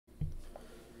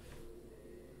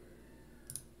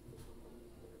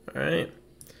All right.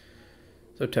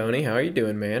 So Tony, how are you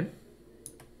doing, man?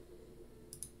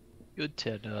 Good,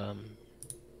 Ted.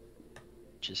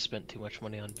 Just spent too much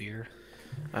money on beer.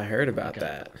 I heard Like about I,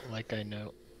 that. like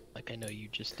I know you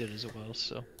just did as well.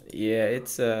 So Yeah,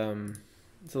 it's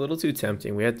a little too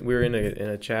tempting. We were in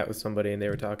a chat with somebody and they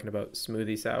were talking about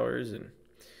smoothie sours and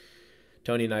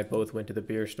Tony and I both went to the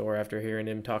beer store after hearing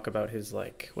him talk about his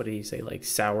like what did he say like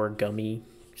sour gummy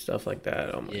stuff like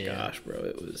that. Oh my yeah, gosh, bro,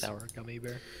 it was sour gummy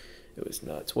bear. it was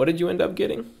nuts. What did you end up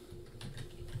getting?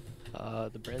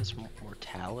 The brand's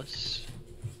Mortalis.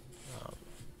 Um,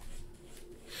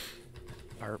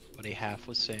 our buddy Half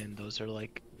was saying those are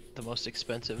like the most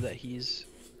expensive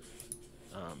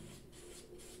um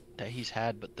that he's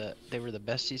had, but that they were the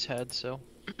best he's had. So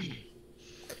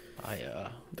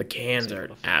I The was cans able are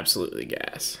to. absolutely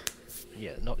gas.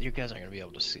 Yeah, no, you guys aren't gonna be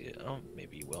able to see it. Oh,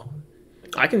 maybe you will.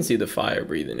 I can see the fire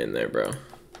breathing in there, bro.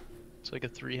 It's like a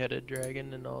three-headed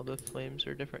dragon, and all the flames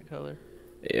are different color.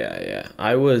 Yeah, yeah.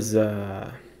 I was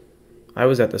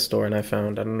at the store and I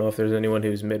don't know if there's anyone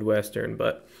who's Midwestern,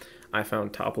 but I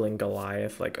found Toppling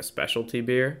Goliath, like a specialty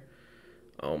beer.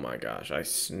 Oh my gosh, I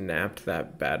snapped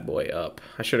that bad boy up.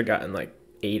 I should have gotten like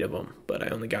eight of them, but I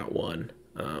only got one.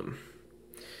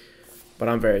 But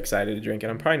I'm very excited to drink it.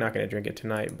 I'm probably not going to drink it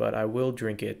tonight, but I will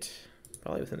drink it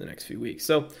probably within the next few weeks.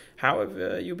 So, how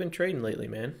have you been trading lately,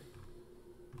 man?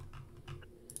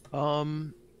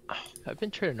 Um, I've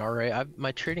been trading alright.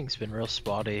 My trading's been real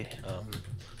spotty.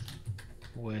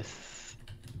 With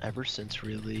ever since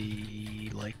really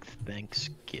like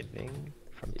Thanksgiving,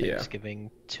 from Yeah,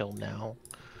 Thanksgiving till now.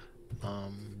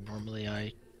 Normally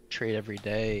I trade every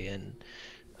day, and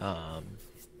um,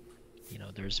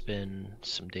 there's been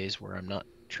some days where I'm not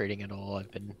trading at all.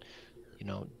 I've been, you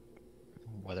know,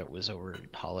 whether it was over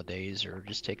holidays or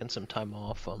just taking some time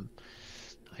off.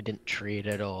 I didn't trade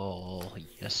at all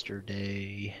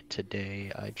yesterday.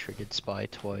 Today I traded SPY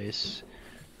twice.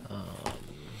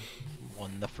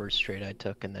 Won the first trade I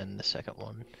took, and then the second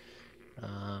one.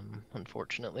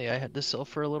 Unfortunately, I had to sell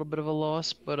for a little bit of a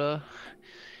loss, but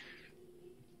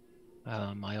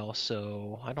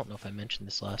I don't know if I mentioned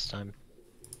this last time,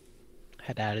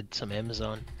 had added some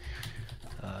Amazon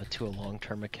to a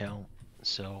long-term account,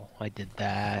 so I did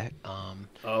that.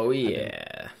 oh I've been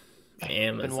yeah,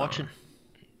 been Amazon. watching,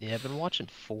 yeah, I've been watching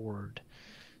Ford.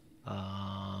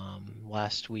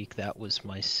 Last week that was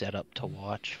my setup to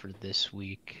watch for this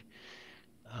week.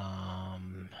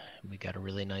 Um, we got a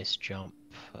really nice jump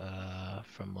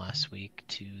from last week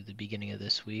to the beginning of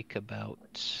this week,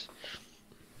 about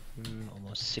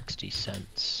almost 60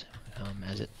 cents,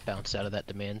 as it bounced out of that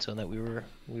demand zone that we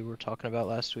were talking about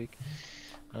last week.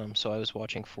 So I was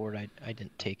watching for it. I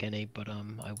didn't take any, but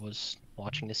I was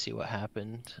watching to see what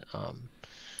happened.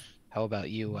 How about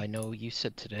you? I know you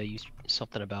said today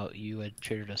something about you had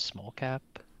traded a small cap.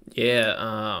 Yeah.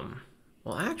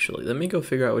 Well, actually, let me go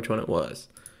figure out which one it was.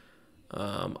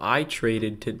 I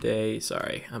traded today.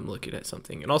 Sorry, I'm looking at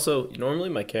something. And also, normally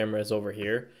my camera is over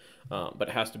here, but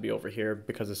it has to be over here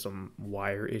because of some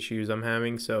wire issues I'm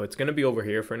having. So it's gonna be over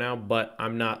here for now. But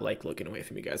I'm not like looking away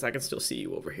from you guys. I can still see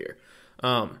you over here.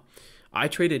 Um, I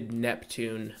traded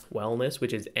Neptune Wellness,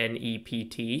 which is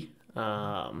NEPT.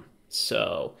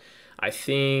 So I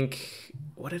think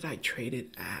what did I trade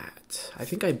it at? I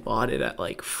think I bought it at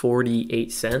like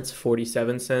 48 cents,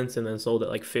 47 cents, and then sold it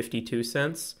like 52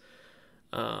 cents.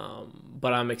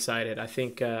 But I'm excited. I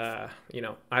think, I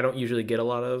don't usually get a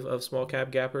lot of small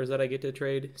cap gappers that I get to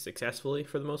trade successfully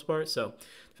for the most part. So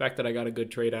the fact that I got a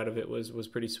good trade out of it was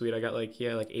pretty sweet. I got like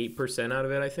 8% out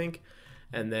of it, I think.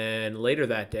 And then later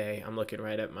that day, I'm looking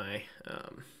right at my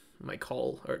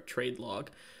call or trade log.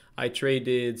 I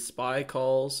traded SPY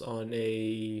calls on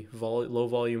a low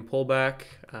volume pullback.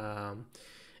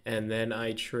 And then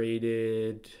I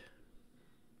traded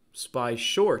SPY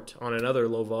short on another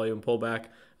low volume pullback,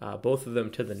 both of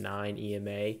them to the 9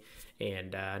 EMA.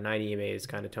 And 9 EMA is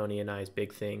kind of Tony and I's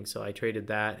big thing. So I traded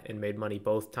that and made money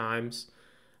both times.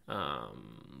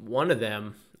 One of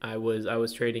them, I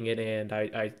was trading it and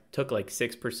I took like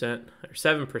 6% or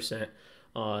 7%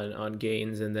 on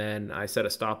gains. And then I set a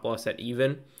stop loss at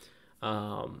even.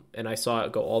 And I saw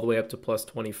it go all the way up to plus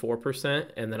 24%.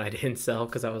 And then I didn't sell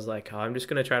because I was like, oh, I'm just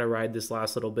going to try to ride this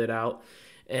last little bit out.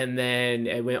 And then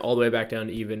it went all the way back down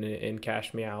to even and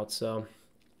cashed me out. So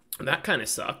that kind of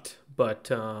sucked, but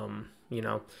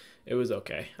it was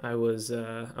okay. I was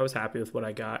happy with what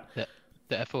I got. The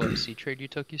the FOMC trade you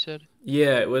took, you said?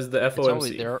 Yeah, it was the It's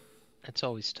always FOMC. there. It's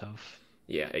always tough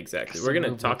Yeah, exactly. because We're the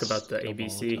gonna talk movement's about the so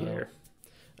ABC volatile. here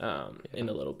in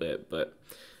Yeah. a little bit, but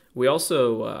We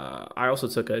also, I also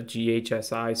took a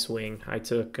GHSI swing. I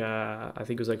took, I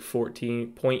think it was like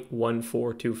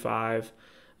 14.1425.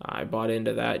 I bought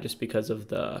into that just because of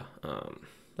the,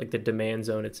 like the demand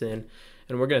zone it's in.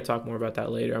 And we're going to talk more about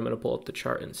that later. I'm going to pull up the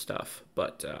chart and stuff.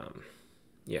 But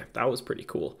yeah, that was pretty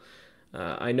cool.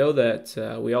 I know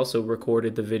that we also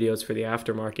recorded the videos for the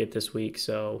aftermarket this week,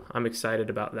 so I'm excited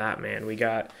about that, man. We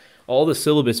got all the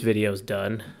syllabus videos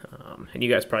done, and you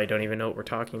guys probably don't even know what we're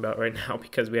talking about right now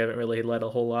because we haven't really let a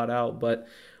whole lot out, but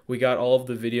we got all of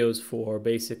the videos for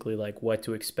basically like what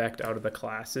to expect out of the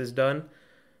classes done.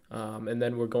 And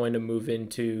then we're going to move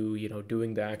into,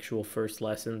 doing the actual first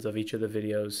lessons of each of the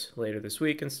videos later this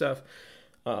week and stuff.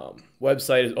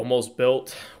 Website is almost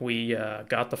built. We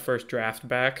got the first draft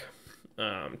back.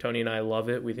 Tony and I love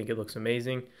it. We think it looks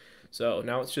amazing. So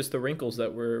now it's just the wrinkles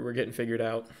that we're getting figured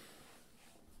out.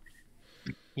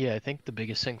 Yeah, I think the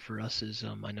biggest thing for us is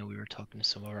I know we were talking to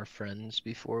some of our friends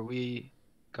before we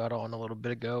got on a little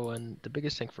bit ago, and the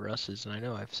biggest thing for us is, and I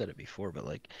know I've said it before, but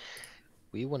like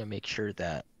we want to make sure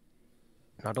that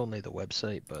not only the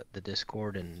website but the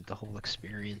Discord and the whole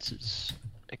experience is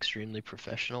extremely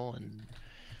professional. And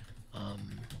um,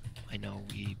 I know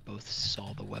we both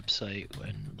saw the website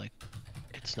and like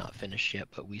it's not finished yet,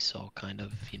 but we saw kind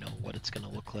of, what it's gonna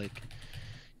look like.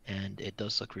 And it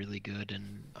does look really good,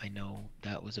 and I know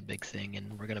that was a big thing,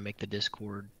 and we're gonna make the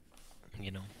Discord, you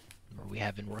know, or we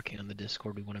have been working on the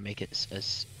Discord. We want to make it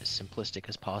as simplistic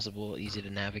as possible, easy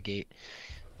to navigate,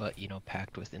 but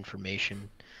packed with information.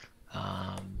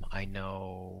 I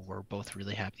know we're both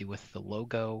really happy with the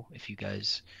logo. If you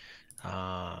guys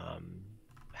um,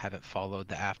 haven't followed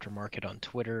the aftermarket on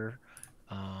Twitter,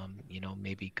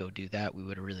 maybe go do that. We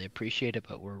would really appreciate it,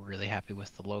 but we're really happy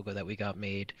with the logo that we got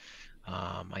made.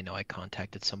 I know I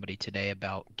contacted somebody today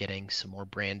about getting some more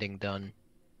branding done.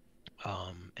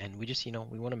 And we just, we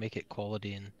want to make it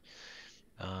quality, and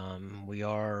we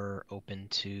are open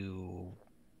to,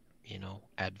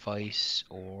 advice,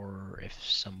 or if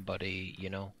somebody,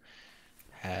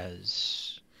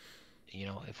 has,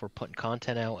 if we're putting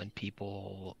content out and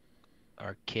people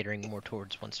are catering more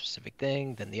towards one specific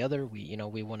thing than the other, we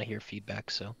want to hear feedback.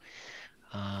 So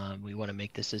we want to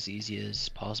make this as easy as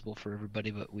possible for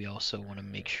everybody, but we also want to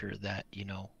make sure that,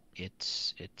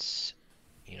 it's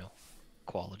you know,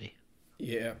 quality.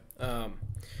 Yeah.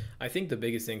 I think the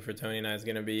biggest thing for Tony and I is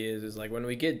going to be is like when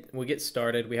we get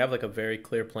started, we have like a very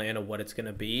clear plan of what it's going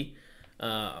to be.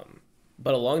 Um,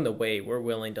 but along the way, we're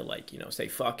willing to like, say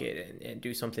fuck it and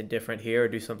do something different here or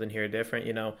do something here different.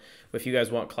 If you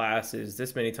guys want classes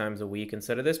this many times a week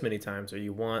instead of this many times, or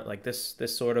you want like this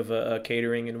sort of a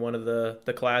catering in one of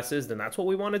the classes, then that's what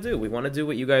we want to do. We want to do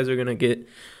what you guys are going to get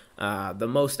the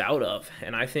most out of.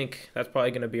 And I think that's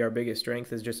probably going to be our biggest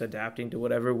strength is just adapting to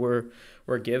whatever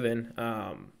we're given.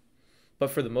 But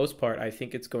for the most part, I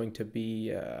think it's going to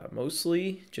be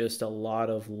mostly just a lot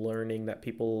of learning that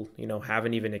people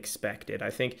haven't even expected.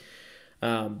 I think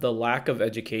the lack of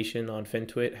education on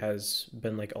FinTwit has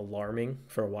been like alarming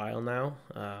for a while now.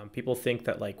 People think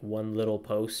that like one little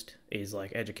post is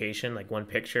like education, like one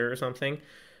picture or something.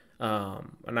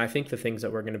 And I think the things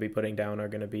that we're going to be putting down are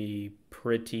going to be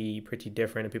pretty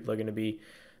different, and people are going to be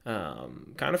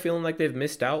kind of feeling like they've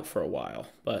missed out for a while.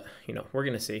 But we're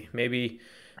going to see. Maybe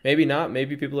not.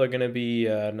 Maybe people are going to be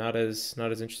not as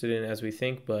interested in it as we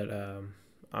think. But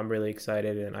I'm really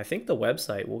excited, and I think the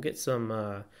website we'll get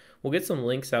some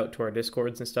links out to our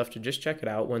discords and stuff to just check it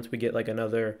out once we get like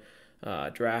another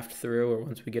draft through, or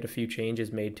once we get a few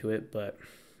changes made to it. But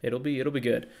it'll be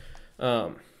good.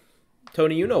 Um,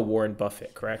 Tony, you know Warren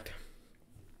Buffett, correct?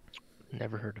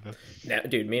 Never heard of him. No,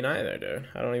 dude, me neither, dude.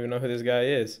 I don't even know who this guy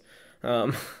is.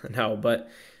 Um, no, but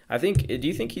I think. Do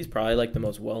you think he's probably like the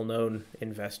most well-known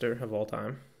investor of all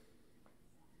time?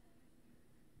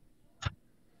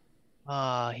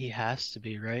 He has to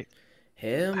be, right?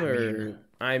 Him I mean, or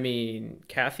I mean,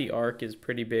 Kathy Ark is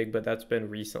pretty big, but that's been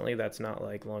recently. That's not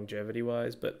like longevity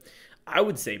wise, but I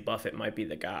would say Buffett might be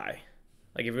the guy.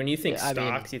 Like if when you think yeah, I mean,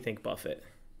 stocks, you think Buffett.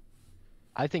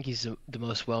 I think he's the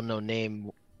most well-known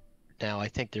name now. I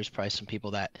think there's probably some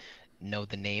people that know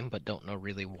the name but don't know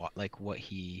really what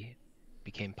he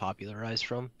became popularized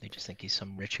from. They just think he's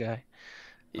some rich guy.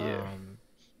 Yeah. Um,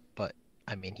 but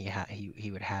I mean,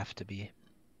 he would have to be,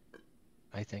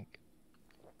 I think.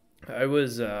 I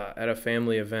was at a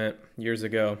family event years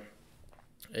ago,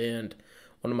 and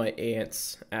one of my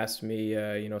aunts asked me,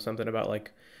 something about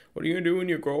like, "What are you gonna do when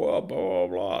you grow up?" Blah blah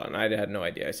blah, and I had no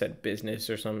idea. I said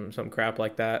business or some crap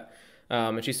like that,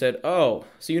 and she said, "Oh,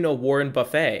 so you know Warren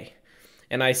Buffett?"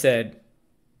 And I said,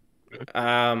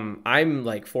 "I'm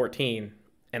like 14,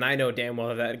 and I know damn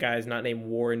well that guy's not named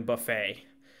Warren Buffett."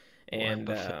 Warren And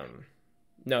Buffett.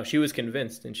 no, she was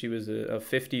convinced, and she was a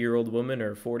 50-year-old woman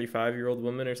or 45-year-old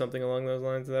woman or something along those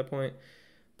lines at that point.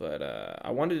 But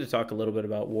I wanted to talk a little bit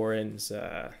about Warren's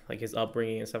like his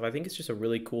upbringing and stuff. I think it's just a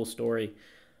really cool story.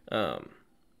 Um,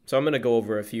 so I'm gonna go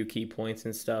over a few key points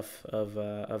and stuff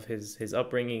of his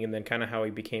upbringing and then kind of how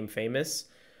he became famous.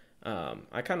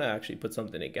 I kind of actually put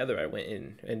something together. I went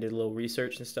in and did a little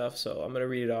research and stuff. So I'm gonna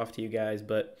read it off to you guys.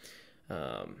 But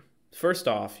um, first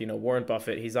off, Warren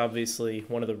Buffett. He's obviously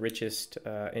one of the richest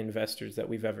investors that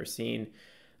we've ever seen.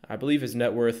 I believe his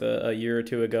net worth a year or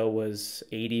two ago was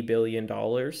 $80 billion.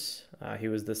 He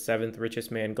was the seventh richest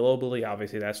man globally.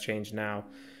 Obviously, that's changed now.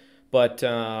 But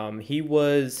he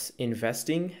was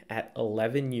investing at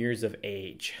 11 years of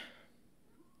age.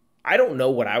 I don't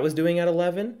know what I was doing at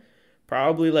 11.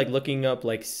 Probably like looking up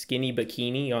like skinny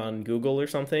bikini on Google or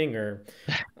something. Or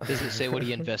Does it say what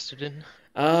he invested in?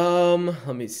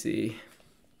 let me see.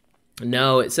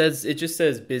 No, it just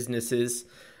says businesses.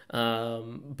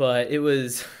 But it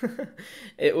was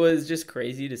it was just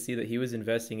crazy to see that he was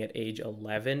investing at age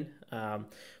 11.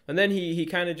 And then he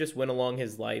kind of just went along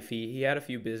his life. He had a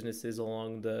few businesses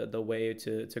along the way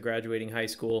to graduating high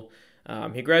school.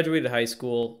 He graduated high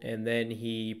school and then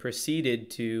he proceeded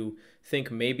to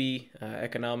think maybe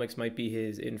economics might be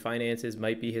his, in finances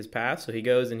might be his path. So he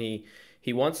goes and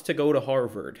he wants to go to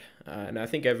Harvard. And I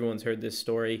think everyone's heard this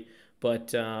story,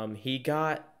 but he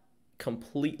got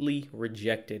completely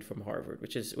rejected from Harvard,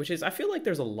 which is I feel like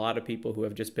there's a lot of people who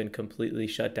have just been completely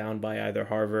shut down by either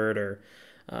Harvard or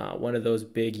one of those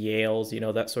big Yales,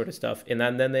 that sort of stuff, and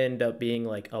then they end up being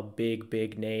like a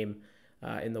big name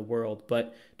in the world.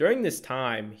 But during this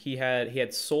time, he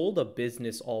had sold a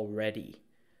business already.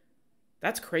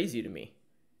 That's crazy to me.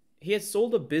 He had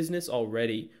sold a business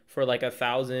already for like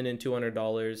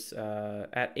 $1,200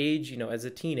 at age, as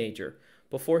a teenager,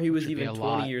 before he Which was would be even a 20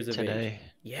 lot years of age. today.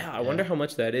 Yeah, I wonder Yeah, how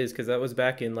much that is because that was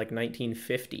back in like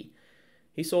 1950.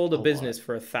 He sold a a lot. business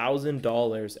for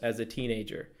 $1,000 as a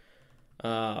teenager.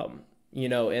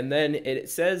 And then it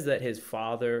says that his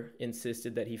father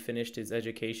insisted that he finished his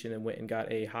education and went and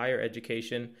got a higher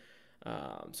education.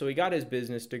 So he got his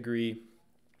business degree.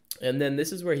 And then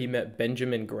this is where he met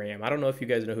Benjamin Graham. I don't know if you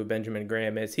guys know who Benjamin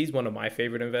Graham is. He's one of my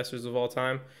favorite investors of all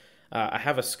time. I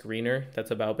have a screener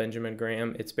that's about Benjamin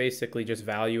Graham. It's basically just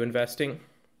value investing.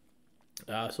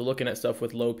 So looking at stuff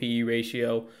with low PE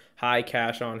ratio, high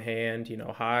cash on hand,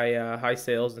 high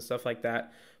sales and stuff like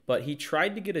that. But he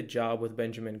tried to get a job with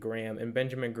Benjamin Graham, and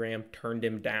Benjamin Graham turned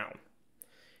him down.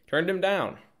 Turned him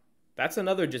down. That's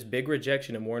another just big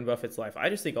rejection in Warren Buffett's life. I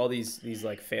just think all these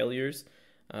like failures,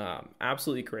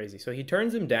 absolutely crazy. So he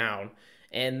turns him down,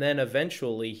 and then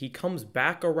eventually he comes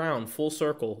back around full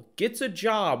circle, gets a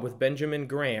job with Benjamin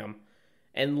Graham,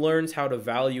 and learns how to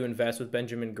value invest with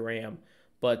Benjamin Graham.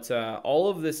 But all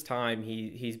of this time,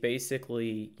 he's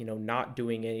basically not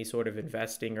doing any sort of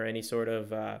investing or any sort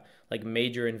of like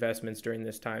major investments during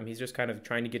this time. He's just kind of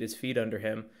trying to get his feet under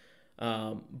him.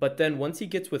 But then once he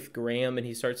gets with Graham and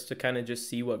he starts to kind of just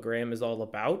see what Graham is all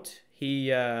about,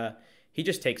 he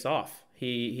just takes off.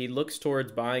 He looks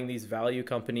towards buying these value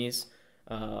companies.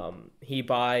 He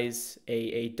buys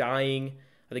a dying,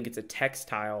 I think it's a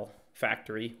textile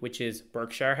factory, which is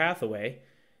Berkshire Hathaway.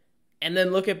 And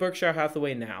then look at Berkshire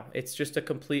Hathaway now. It's just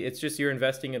you're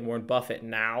investing in Warren Buffett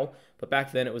now, but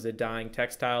back then it was a dying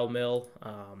textile mill.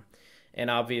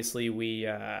 And obviously we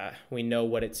know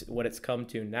what it's come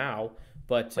to now.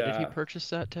 But When did he purchase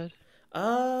that, Ted?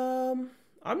 I'm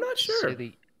not Does it say sure.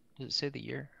 the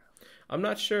year? I'm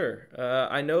not sure.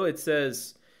 I know it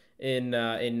says in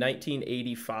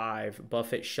 1985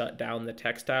 Buffett shut down the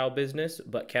textile business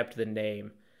but kept the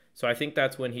name. So I think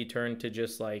that's when he turned to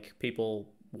just like people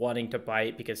wanting to buy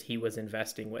it because he was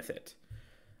investing with it.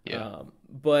 Yeah.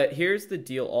 But here's the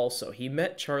deal also. He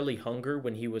met Charlie Hunger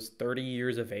when he was 30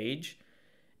 years of age,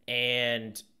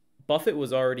 and Buffett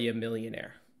was already a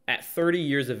millionaire. At 30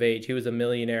 years of age, he was a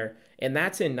millionaire, and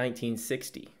that's in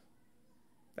 1960.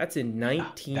 That's in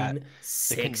Yeah. That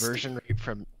the 1960. conversion rate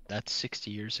from that's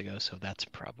 60 years ago, so that's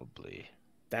probably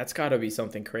That's got to be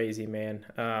something crazy, man.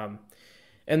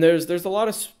 And there's a lot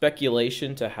of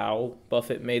speculation to how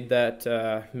Buffett made that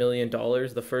 $1 million,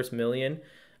 the first million.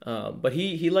 But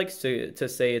he likes to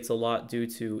say it's a lot due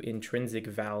to intrinsic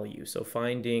value. So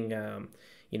finding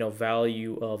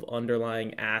value of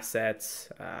underlying assets,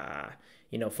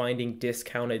 finding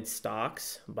discounted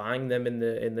stocks, buying them in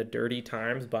the dirty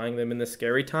times, buying them in the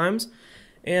scary times,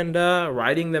 and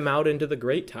riding them out into the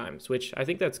great times, which I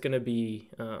think that's going to be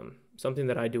something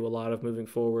that I do a lot of moving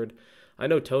forward. I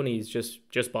know Tony's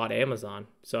just bought Amazon,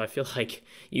 so I feel like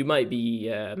you might be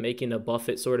making a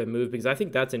Buffett sort of move because I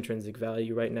think that's intrinsic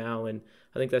value right now, and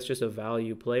I think that's just a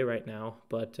value play right now.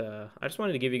 But I just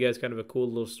wanted to give you guys kind of a cool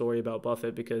little story about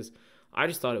Buffett because I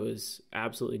just thought it was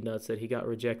absolutely nuts that he got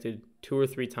rejected 2 or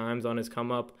 3 times on his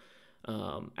come up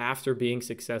after being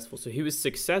successful. So he was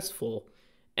successful,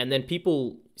 and then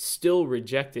people still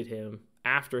rejected him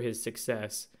after his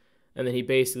success. And then he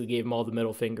basically gave him all the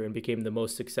middle finger and became the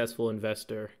most successful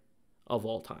investor of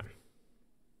all time.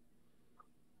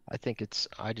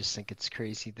 I just think it's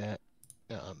crazy that,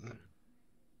 um,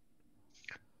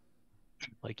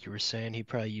 like you were saying, he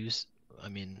probably used, I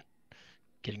mean,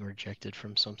 getting rejected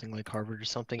from something like Harvard or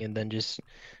something, and then just,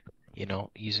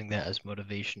 using that as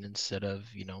motivation instead of,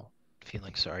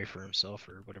 feeling sorry for himself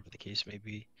or whatever the case may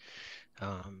be.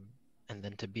 Um, and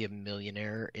then to be a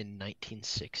millionaire in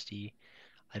 1960,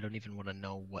 I don't even want to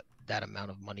know what that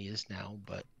amount of money is now,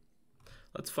 but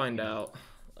Let's find you know, out.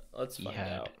 Let's he find had,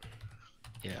 out.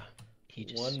 yeah, he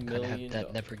just One kind of had million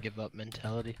that never dollars. give up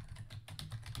mentality.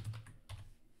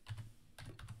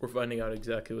 We're finding out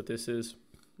exactly what this is.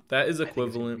 That is I think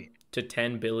it's gonna equivalent be, to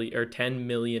 10 billion or $10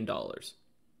 million.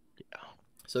 yeah,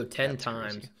 So ten that's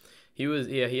crazy. times. He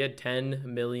had $10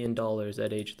 million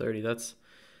at age 30. That's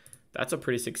a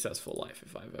pretty successful life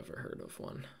if I've ever heard of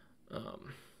one.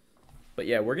 Um, but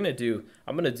yeah, I'm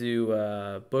gonna do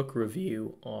a book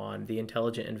review on The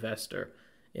Intelligent Investor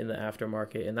in the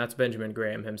Aftermarket, and that's Benjamin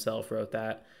Graham himself wrote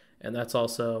that, and that's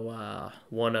also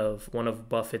one of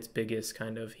Buffett's biggest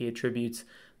kind of. He attributes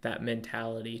that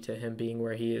mentality to him being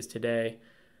where he is today.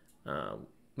 Um,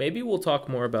 Maybe we'll talk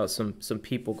more about some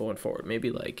people going forward.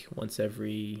 Maybe like once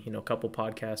every couple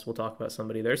podcasts we'll talk about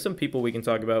somebody. There's some people we can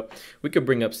talk about. We could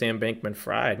bring up Sam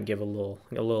Bankman-Fried and give a little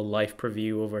life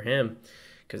preview over him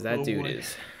because Oh boy.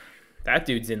 that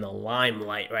dude's in the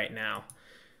limelight right now.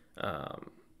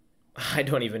 Um, I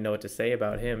don't even know what to say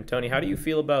about him. Tony, how do you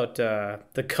feel about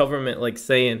the government like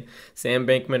saying Sam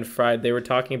Bankman-Fried? They were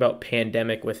talking about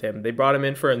pandemic with him. They brought him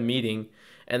in for a meeting,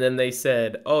 and then they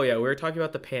said, "Oh yeah, we were talking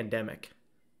about the pandemic."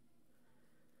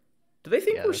 Do they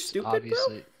think Yeah, we're stupid,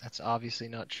 bro? that's obviously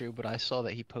not true, but I saw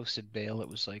that he posted bail. It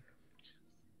was like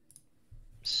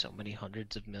so many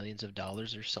hundreds of millions of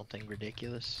dollars or something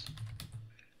ridiculous.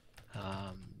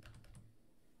 Um,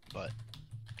 but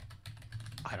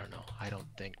I don't know.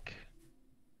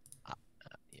 I,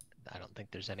 I don't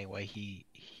think there's any way he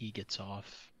gets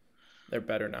off. There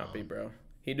better not be, Um, bro.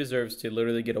 He deserves to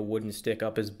literally get a wooden stick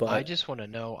up his I butt. just want to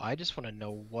know. I just want to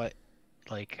know what,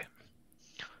 like,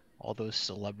 all those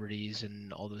celebrities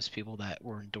and all those people that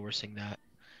were endorsing that.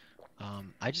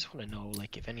 I just want to know,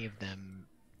 like, if any of them.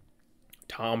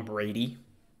 Tom Brady.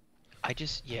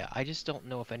 Yeah, I just don't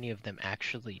know if any of them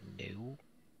actually knew.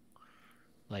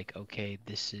 Like, okay,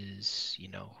 this is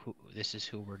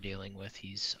who we're dealing with.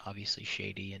 He's obviously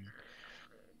shady and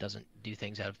doesn't do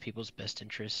things out of people's best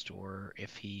interest, or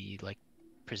if he like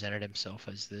presented himself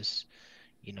as this,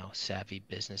 savvy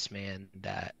businessman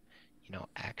that,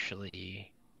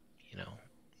 actually, you know,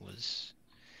 was,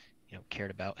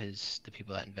 cared about the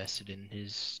people that invested in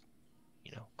his,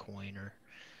 coin, or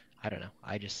I don't know.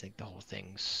 I just think the whole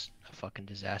thing's a fucking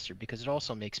disaster because it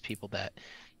also makes people that,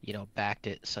 backed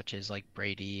it, such as like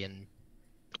Brady and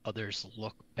others,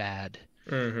 look bad.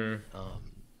 Mm-hmm.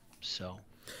 Um, so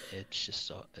it's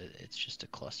just a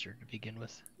cluster to begin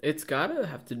with. It's gotta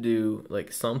have to do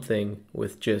like something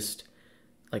with just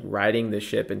like riding the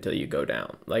ship until you go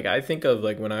down. Like I think of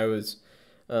like when I was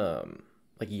um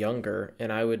like younger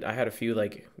and I had a few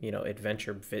like,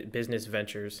 business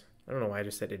ventures. I don't know why I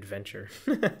just said adventure.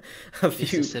 A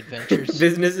few Business adventures.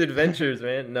 business adventures,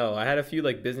 man. No, I had a few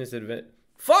like business advent.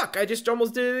 Fuck, I just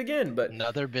almost did it again, but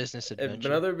Another business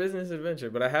adventure. another business adventure.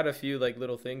 But I had a few like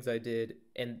little things I did,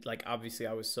 and like obviously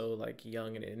I was so like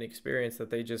young and inexperienced that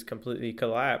they just completely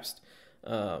collapsed.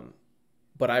 Um,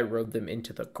 but I rode them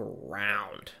into the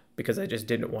ground because I just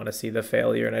didn't want to see the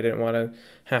failure and I didn't want to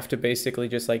have to basically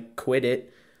just like quit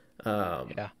it.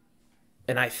 Um, Yeah.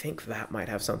 and I think that might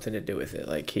have something to do with it.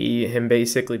 Like him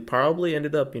basically probably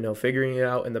ended up, figuring it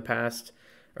out in the past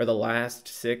or the last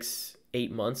 6,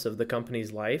 8 months of the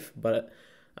company's life. But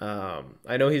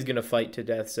I know he's gonna fight to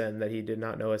death's end that he did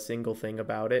not know a single thing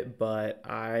about it. But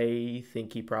I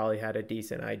think he probably had a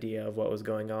decent idea of what was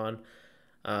going on.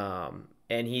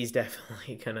 And he's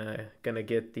definitely gonna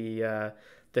get the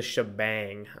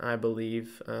shebang, I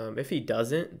believe. If he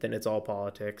doesn't, then it's all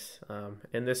politics.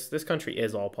 And this country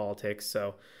is all politics,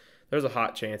 so there's a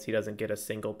hot chance he doesn't get a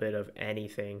single bit of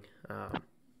anything.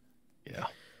 Yeah.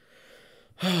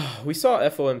 We saw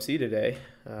FOMC today.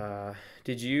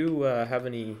 Did you have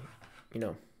any, you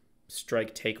know,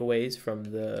 strike takeaways from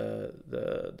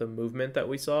the movement that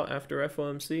we saw after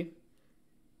FOMC?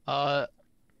 Uh,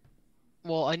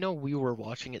 well, I know we were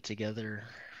watching it together,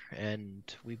 and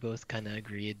we both kind of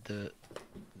agreed the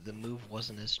move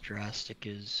wasn't as drastic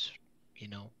as, you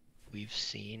know, we've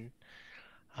seen.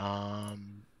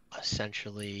 Um,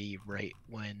 Essentially, right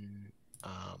when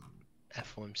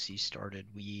FOMC started,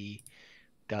 we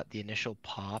got the initial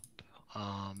pop,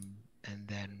 and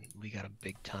then we got a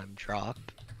big time drop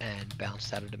and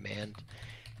bounced out of demand.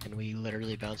 And we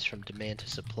literally bounced from demand to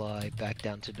supply, back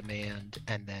down to demand,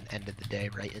 and then ended the day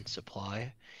right in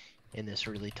supply in this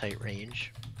really tight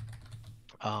range.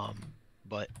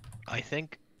 But I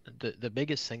think the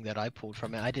biggest thing that I pulled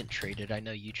from it, I didn't trade it, I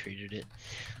know you traded it,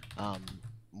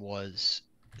 was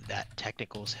that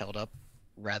technicals held up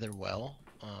rather well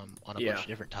on a bunch Yeah, of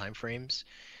different time frames.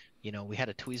 You know, we had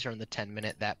a tweezer on the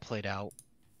 10-minute that played out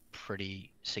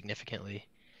pretty significantly.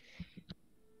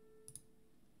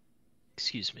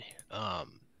 Excuse me.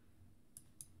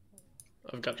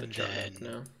 I've got the And chart up then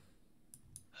now.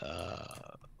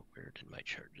 uh, where did my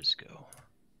chart just go?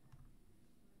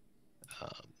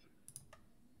 Um,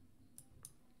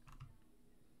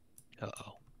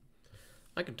 uh-oh.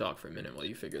 I can talk for a minute while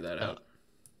you figure that Oh, out.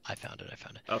 I found it. I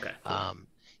found it. Okay, cool. Um,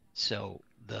 so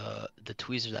the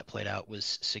tweezer that played out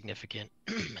was significant,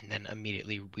 and then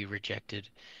immediately we rejected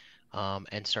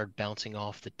and started bouncing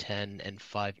off the 10 and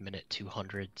 5 minute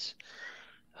 200s.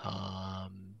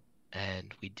 Um,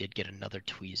 and we did get another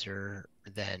tweezer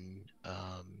then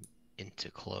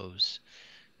into close,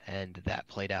 and that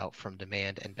played out from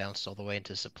demand and bounced all the way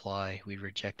into supply. We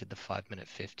rejected the 5 minute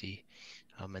 50,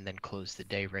 and then closed the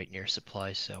day right near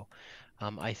supply. So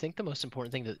I think the most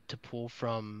important thing to pull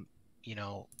from, you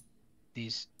know,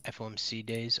 these FOMC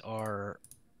days are,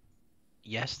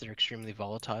 yes, they're extremely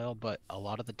volatile, but a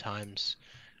lot of the times,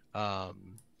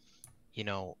 um, you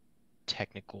know,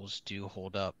 technicals do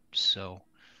hold up. So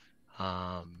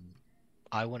um,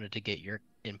 I wanted to get your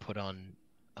input on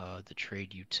the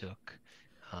trade you took,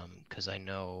 because I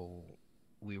know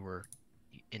we were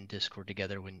in Discord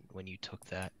together when you took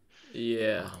that.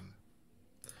 Yeah, Um,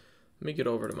 let me get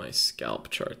over to my scalp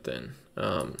chart then.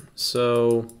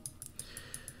 So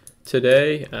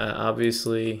today,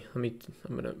 obviously, I'm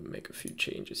gonna make a few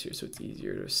changes here so it's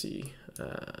easier to see.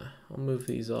 I'll move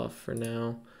these off for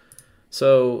now.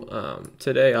 So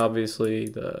today, obviously,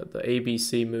 the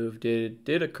ABC move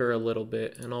did occur a little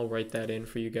bit, and I'll write that in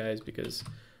for you guys because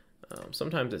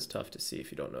sometimes it's tough to see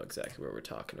if you don't know exactly what we're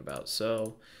talking about.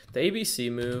 So the ABC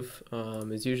move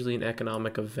is usually an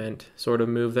economic event sort of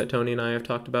move that Tony and I have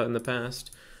talked about in the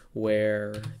past,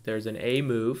 where there's an A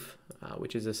move,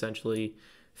 which is essentially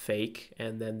fake,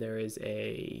 and then there is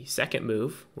a second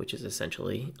move, which is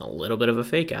essentially a little bit of a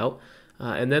fake out,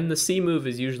 and then the C move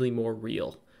is usually more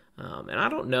real. And I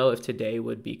don't know if today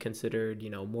would be considered,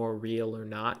 more real or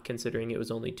not, considering it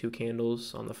was only two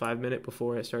candles on the 5 minute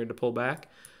before it started to pull back.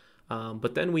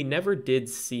 But then we never did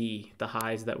see the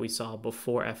highs that we saw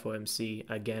before FOMC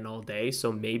again all day.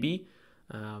 So maybe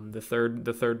the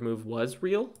third move was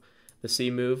real, the C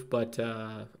move. But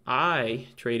I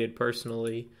traded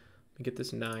personally. Let me get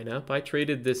this 9 up. I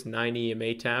traded this 9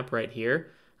 EMA tap right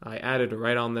here. I added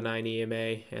right on the 9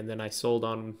 EMA, and then I sold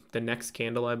on the next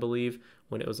candle, I believe,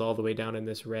 when it was all the way down in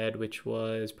this red, which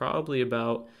was probably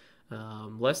about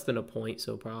less than a point,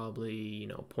 so probably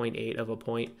zero point 0.8 of a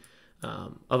point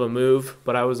of a move.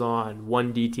 But I was on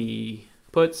 1 DT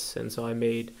puts, and so I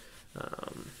made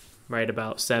right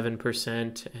about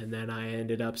 7%, and then I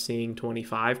ended up seeing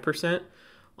 25%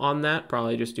 on that,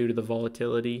 probably just due to the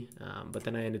volatility. But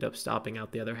then I ended up stopping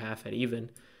out the other half at even.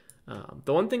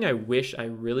 The one thing I wish I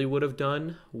really would have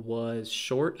done was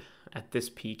short at this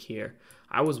peak here.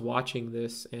 I was watching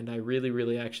this and I really,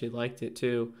 really actually liked it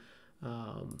too,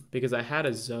 because I had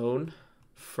a zone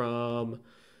from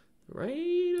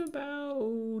right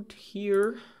about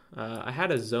here. I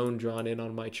had a zone drawn in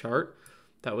on my chart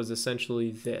that was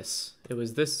essentially this. It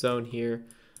was this zone here.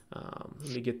 Let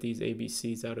me get these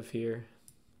ABCs out of here.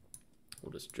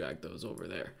 We'll just drag those over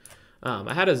there.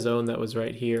 I had a zone that was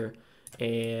right here,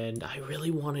 and I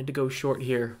really wanted to go short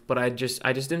here, but I just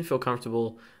didn't feel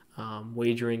comfortable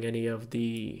wagering any of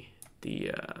the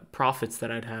profits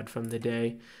that I'd had from the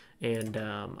day, and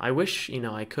I wish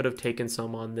I could have taken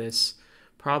some on this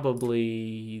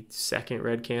probably second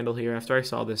red candle here. After I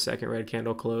saw this second red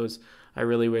candle close, I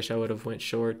really wish I would have went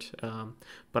short,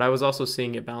 but I was also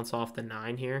seeing it bounce off the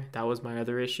 9 here. That was my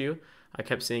other issue. I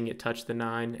kept seeing it touch the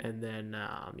 9 and then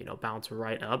bounce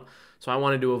right up. So I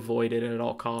wanted to avoid it at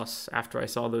all costs after I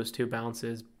saw those two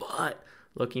bounces. But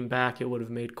looking back, it would have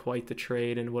made quite the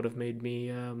trade and would have made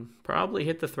me probably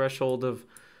hit the threshold of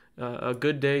a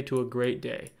good day to a great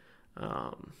day.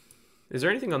 Um, is there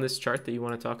anything on this chart that you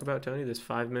want to talk about, Tony? This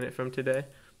 5 minute from today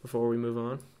before we move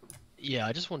on? Yeah,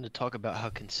 I just wanted to talk about how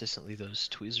consistently those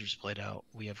tweezers played out.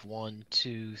 We have one,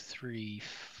 two, three,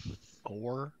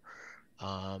 four,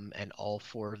 and all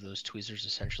four of those tweezers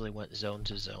essentially went zone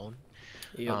to zone.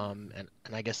 Yep. And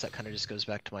I guess that kind of just goes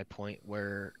back to my point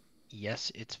where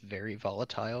yes, it's very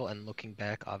volatile, and looking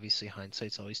back, obviously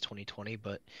hindsight's always 2020,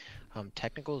 but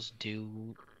technicals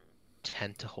do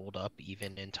tend to hold up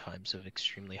even in times of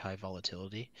extremely high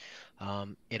volatility.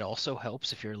 It also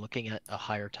helps if you're looking at a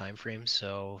higher time frame,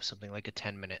 so something like a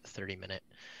 10-minute, 30-minute,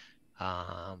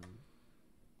 um,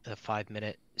 a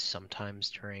 5-minute. Sometimes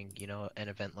during, an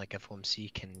event like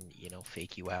FOMC can,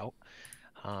 fake you out.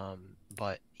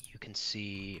 But you can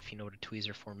see, if you know what a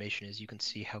tweezer formation is, you can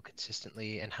see how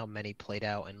consistently and how many played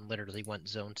out and literally went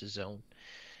zone to zone.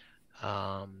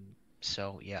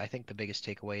 So yeah, I think the biggest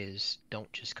takeaway is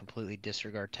don't just completely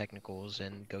disregard technicals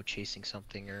and go chasing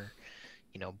something or,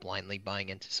 blindly buying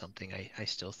into something. I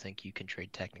still think you can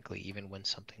trade technically even when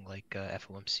something like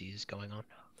FOMC is going on.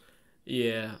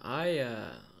 Yeah,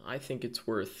 I think it's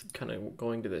worth kind of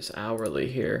going to this hourly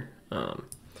here.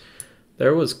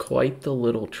 There was quite the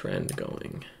little trend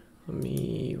going. Let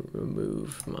me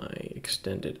remove my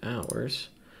extended hours.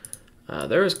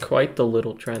 There is quite the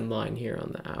little trend line here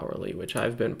on the hourly, which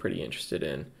I've been pretty interested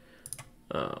in.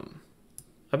 Um,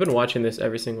 I've been watching this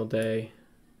every single day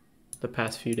the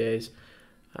past few days.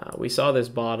 We saw this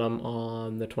bottom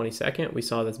on the 22nd, we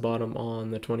saw this bottom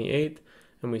on the 28th,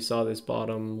 and we saw this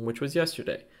bottom, which was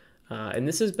yesterday. And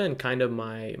this has been kind of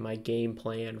my game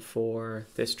plan for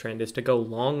this trend is to go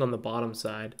long on the bottom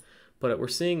side, but we're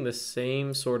seeing the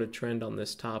same sort of trend on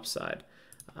this top side.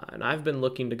 And I've been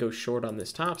looking to go short on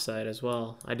this top side as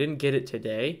well. I didn't get it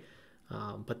today,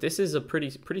 but this is a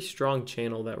pretty strong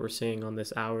channel that we're seeing on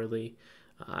this hourly.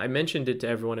 I mentioned it to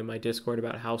everyone in my Discord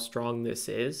about how strong this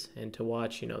is, and to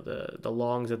watch, the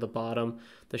longs at the bottom,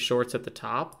 the shorts at the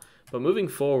top. But moving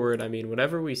forward, I mean,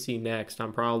 whatever we see next,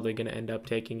 I'm probably going to end up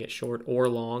taking it short or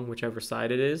long, whichever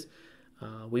side it is.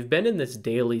 We've been in this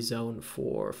daily zone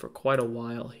for quite a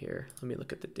while here. Let me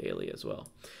look at the daily as well.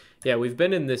 Yeah, we've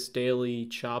been in this daily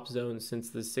chop zone since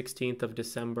the 16th of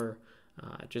December.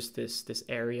 Just this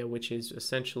area, which is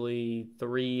essentially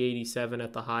 387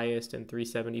 at the highest and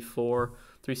 374,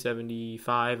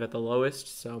 375 at the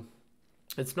lowest. So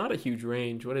it's not a huge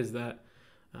range. What is that?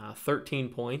 13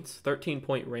 points,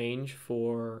 13-point range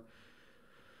for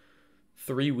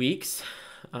 3 weeks.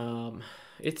 Um,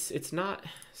 it's not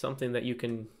something that you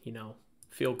can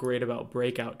feel great about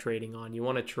breakout trading on. You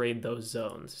want to trade those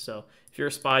zones. So if you're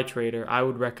a SPY trader, I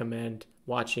would recommend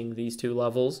watching these two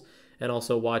levels and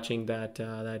also watching that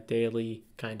daily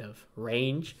kind of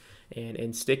range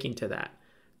and sticking to that.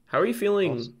 How are you Also,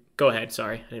 feeling? Go ahead.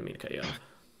 Sorry, I didn't mean to cut you off.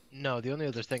 no, the only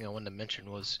other thing I wanted to mention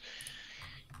was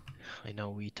I know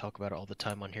we talk about it all the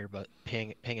time on here, but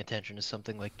paying attention to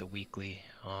something like the weekly.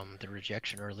 The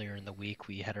rejection earlier in the week,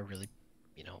 we had a really,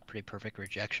 pretty perfect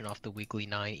rejection off the weekly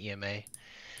 9 EMA.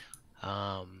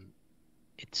 Um,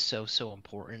 it's so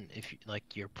important if you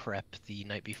like your prep the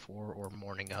night before or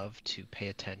morning of to pay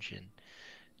attention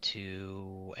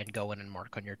to and go in and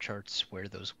mark on your charts where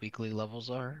those weekly levels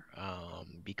are,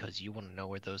 because you want to know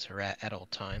where those are at all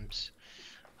times.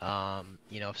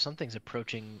 If something's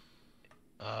approaching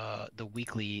the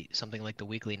weekly, something like the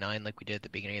weekly 9, like we did at the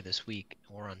beginning of this week,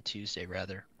 or on Tuesday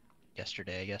rather,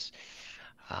 yesterday, I guess.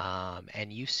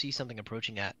 And you see something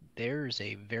approaching that, there's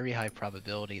a very high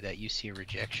probability that you see a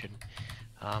rejection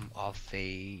off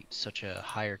such a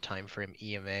higher time frame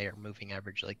EMA or moving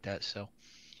average like that. So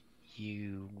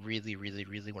you really, really,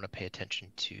 really want to pay attention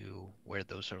to where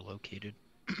those are located.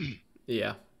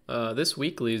 Yeah, this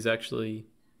weekly is actually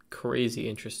crazy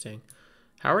interesting.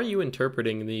 How are you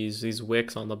interpreting these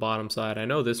wicks on the bottom side? I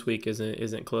know this week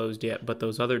isn't closed yet, but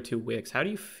those other two wicks, how do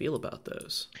you feel about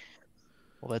those?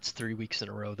 Well, that's 3 weeks in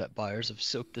a row that buyers have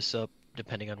soaked this up,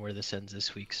 depending on where this ends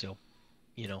this week. So,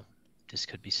 you know, this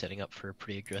could be setting up for a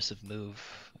pretty aggressive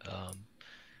move.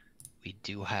 We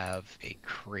do have a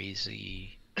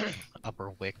crazy upper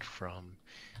wick from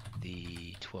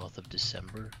the 12th of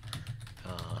December,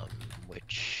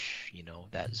 which,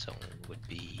 that zone would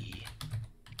be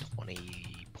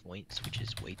 20 points, which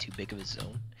is way too big of a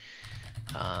zone.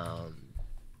 Um,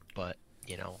 but,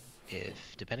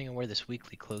 if depending on where this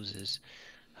weekly closes,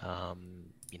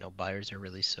 buyers are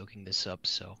really soaking this up.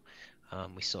 So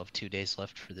we still have 2 days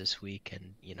left for this week,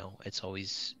 and it's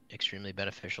always extremely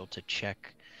beneficial to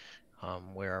check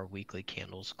where our weekly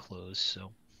candles close.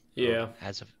 So Yeah.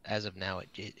 As of now,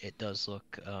 it does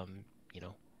look you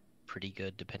know, pretty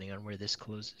good depending on where this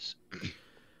closes.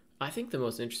 I think the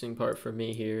most interesting part for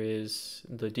me here is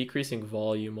the decreasing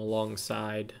volume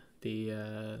alongside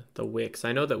the wicks.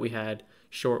 I know that we had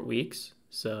short weeks,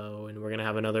 so and we're gonna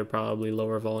have another probably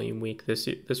lower volume week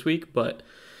this week, but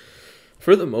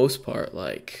for the most part,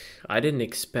 like I didn't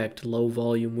expect low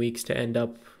volume weeks to end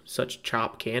up such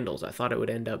chop candles. I thought it would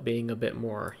end up being a bit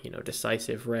more,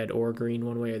 decisive red or green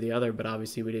one way or the other, but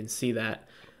obviously we didn't see that.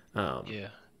 Um, Yeah,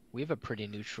 we have a pretty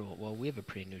neutral. Well, we have a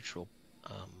pretty neutral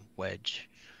wedge.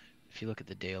 If you look at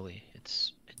the daily,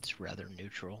 it's rather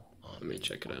neutral. Let me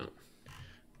check it out.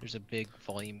 There's a big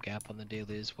volume gap on the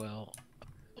daily as well,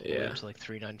 all the way up Yeah. to like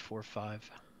 3945.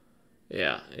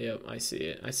 Yeah, yep, I see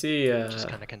it. I see Just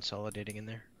kind of consolidating in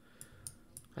there.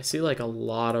 I see like a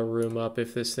lot of room up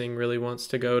if this thing really wants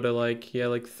to go to like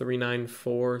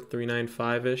 394,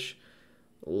 395ish.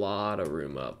 A lot of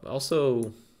room up.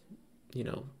 Also,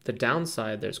 the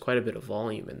downside there's quite a bit of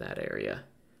volume in that area.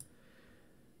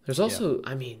 There's Yeah, also,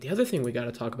 I mean, the other thing we got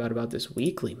to talk about this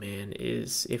weekly, man,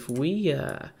 is if we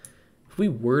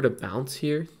were to bounce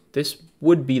here, this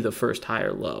would be the first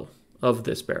higher low of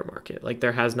this bear market. Like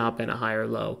there has not been a higher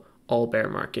low all bear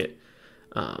market.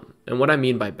 And what I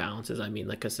mean by bounce is I mean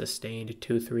like a sustained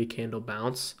 2-3 candle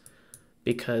bounce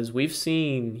because we've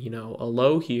seen, a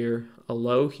low here, a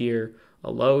low here,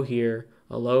 a low here,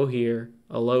 a low here,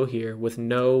 a low here with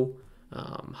no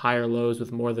higher lows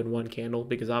with more than one candle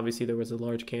because obviously there was a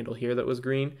large candle here that was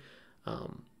green.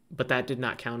 But that did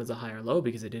not count as a higher low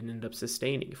because it didn't end up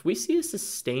sustaining. If we see a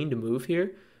sustained move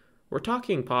here, we're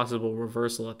talking possible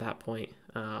reversal at that point.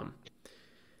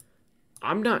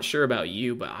 I'm not sure about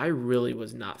you, but I really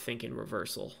was not thinking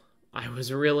reversal. I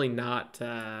was really not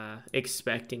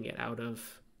expecting it out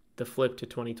of the flip to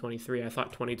 2023. I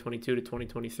thought 2022 to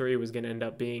 2023 was going to end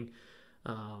up being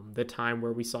the time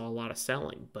where we saw a lot of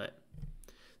selling, but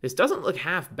this doesn't look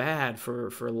half bad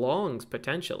for longs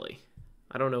potentially.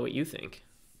 I don't know what you think.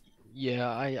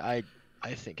 yeah.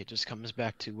 I think it just comes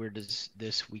back to where does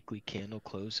this weekly candle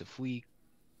close? If we,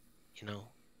 you know,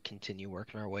 continue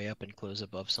working our way up and close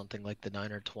above something like the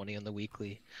 9 or 20 on the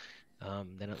weekly,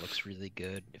 then it looks really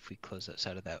good. If we close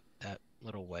outside of that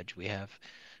little wedge we have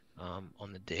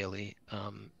on the daily,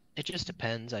 it just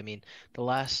depends. I mean, the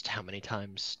last how many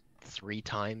times? 3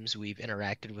 times we've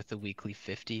interacted with the weekly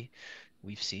 50,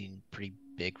 we've seen pretty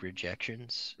big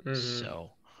rejections. Mm-hmm. So,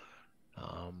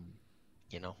 um,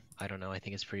 I don't know. I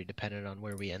think it's pretty dependent on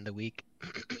where we end the week.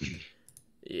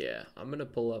 Yeah, I'm gonna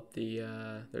pull up the.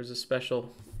 There's a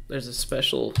special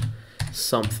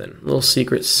something, little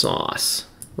secret sauce,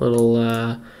 little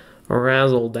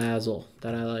razzle dazzle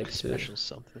that I like to. Special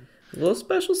something. A little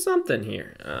special something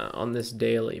here on this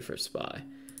daily for Spy.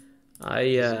 I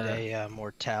Is it a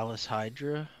Mortalis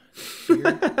Hydra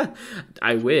here?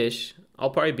 I wish I'll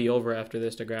probably be over after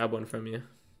this to grab one from you.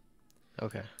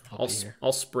 Okay, I'll I'll be here.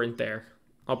 I'll sprint there.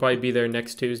 I'll probably be there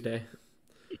next Tuesday.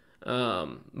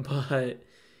 But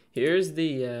here's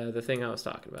the thing I was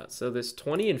talking about. So this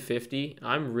 20 and 50,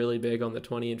 I'm really big on the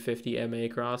 20 and 50 MA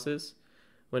crosses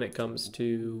when it comes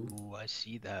to. Ooh, I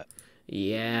see that.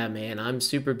 Yeah, man, I'm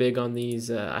super big on these.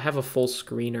 I have a full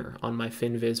screener on my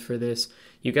FinViz for this.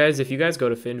 You guys, if you guys go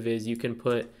to FinViz, you can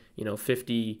put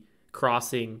 50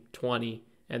 crossing 20,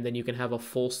 and then you can have a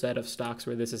full set of stocks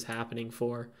where this is happening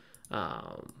for.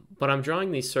 But I'm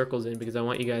drawing these circles in because I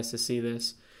want you guys to see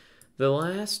this. The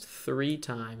last 3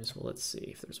 times, well, let's see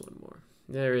if there's one more.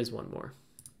 There is one more.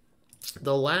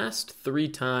 The last 3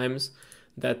 times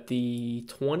that the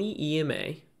 20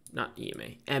 EMA, not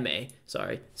EMA, MA,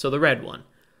 sorry. So the red one.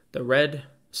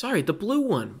 The blue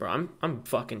one, bro. I'm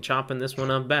fucking chopping this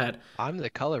one up bad. I'm the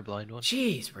colorblind one.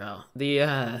 Jeez, bro.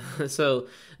 So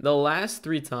the last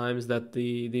 3 times that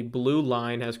the blue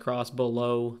line has crossed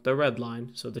below the red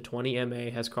line, so the 20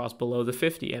 MA has crossed below the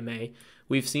 50 MA,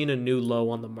 we've seen a new low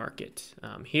on the market.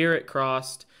 Here it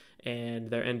crossed, and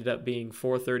there ended up being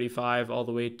 435 all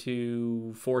the way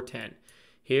to 410.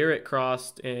 Here it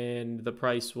crossed, and the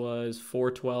price was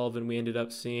 412, and we ended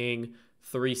up seeing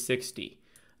 360.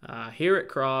 Here it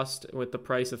crossed with the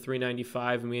price of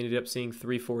 395, and we ended up seeing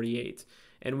 348.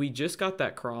 And we just got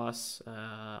that cross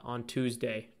on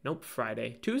Tuesday. Nope,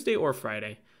 Friday. Tuesday or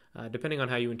Friday, depending on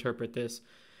how you interpret this.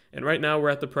 And right now we're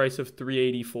at the price of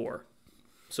 384.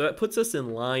 So that puts us in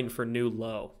line for new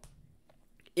low.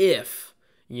 If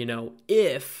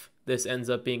this ends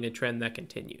up being a trend that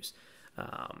continues.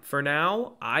 For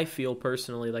now, I feel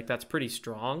personally like that's pretty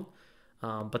strong.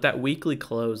 But that weekly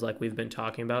close, like we've been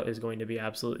talking about, is going to be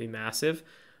absolutely massive.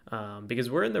 because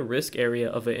we're in the risk area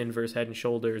of an inverse head and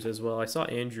shoulders as well. I saw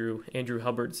Andrew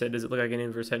Hubbard said, "Does it look like an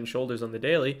inverse head and shoulders on the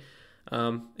daily?"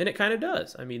 And it kind of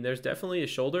does. I mean, there's definitely a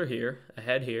shoulder here, a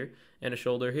head here, and a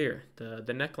shoulder here.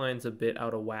 The neckline's a bit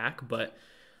out of whack, but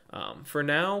for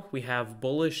now we have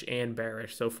bullish and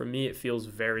bearish. So for me, it feels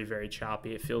very very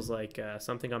choppy. It feels like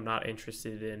something I'm not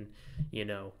interested in, you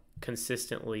know,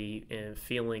 consistently and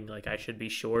feeling like I should be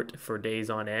short for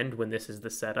days on end when this is the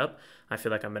setup. I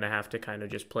feel like I'm gonna have to kind of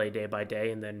just play day by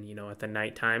day, and then, you know, at the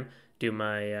nighttime do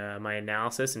my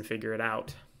analysis and figure it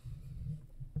out.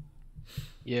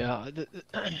 Yeah,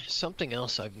 something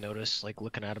else I've noticed, like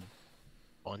looking at a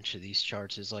bunch of these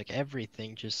charts, is like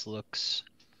everything just looks,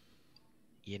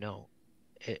 you know,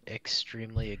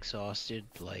 extremely exhausted.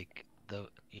 Like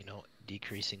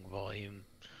decreasing volume,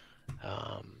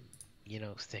 um,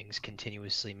 things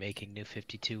continuously making new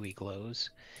 52-week lows.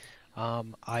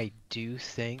 I do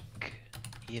think,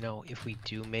 if we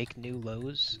do make new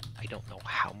lows, I don't know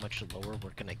how much lower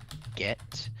we're gonna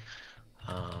get.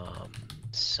 Um,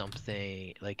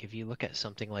 Something like if you look at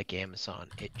something like Amazon,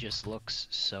 it just looks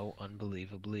so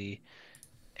unbelievably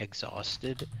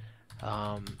exhausted.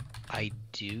 Um, I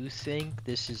do think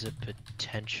this is a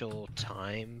potential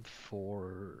time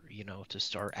for, to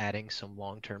start adding some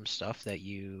long-term stuff that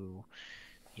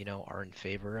are in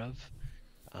favor of.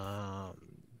 Um,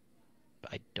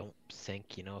 I don't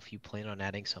think, if you plan on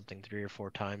adding something 3 or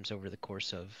 4 times over the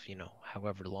course of,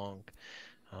 however long,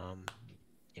 um,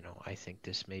 I think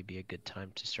this may be a good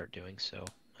time to start doing so.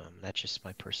 That's just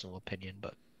my personal opinion,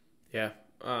 but Yeah,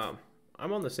 um,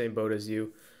 I'm on the same boat as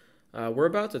you. We're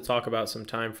about to talk about some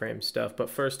time frame stuff, but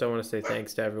first I want to say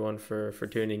thanks to everyone for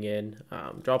tuning in.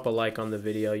 Drop a like on the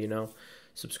video, you know,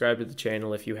 subscribe to the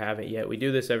channel if you haven't yet. We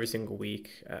do this every single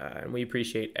week, and we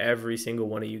appreciate every single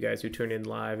one of you guys who tune in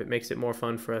live. It makes it more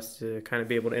fun for us to kind of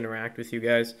be able to interact with you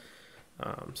guys.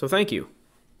 So thank you.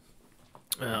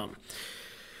 Um,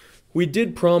 we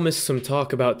did promise some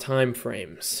talk about time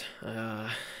frames.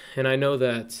 And I know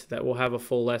that we'll have a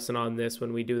full lesson on this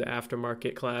when we do the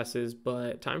aftermarket classes,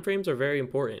 but time frames are very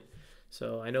important.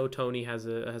 So I know Tony has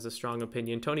a strong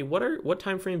opinion. Tony, what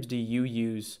time frames do you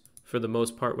use for the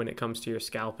most part when it comes to your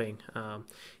scalping?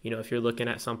 You know, if you're looking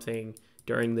at something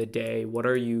during the day, what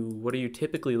are you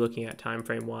typically looking at time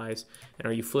frame wise? And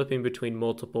are you flipping between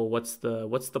multiple? What's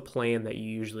the plan that you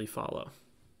usually follow?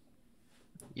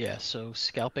 yeah, so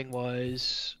scalping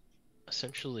wise,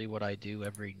 essentially what I do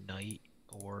every night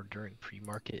or during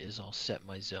pre-market is I'll set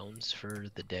my zones for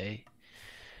the day.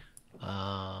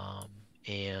 Um,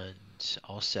 and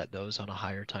I'll set those on a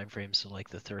higher time frame, so like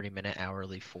the 30-minute,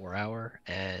 hourly, 4 hour,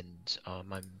 and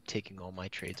I'm taking all my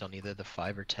trades on either the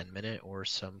 5 or 10 minute or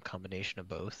some combination of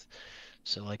both.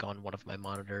 So like on one of my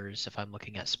monitors, if I'm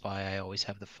looking at SPY, I always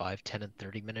have the 5, 10, and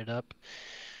 30-minute up.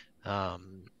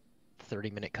 Um,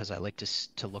 30-minute because I like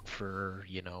to look for,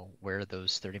 where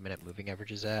those 30-minute moving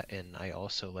averages at, and I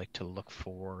also like to look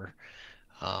for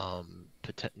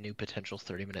new potential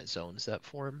 30-minute zones that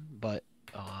form. But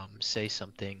say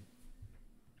something,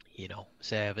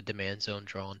 say I have a demand zone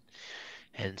drawn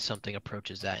and something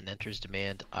approaches that and enters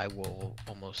demand, I will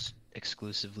almost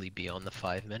exclusively be on the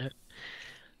 5-minute.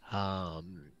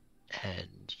 Um,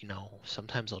 and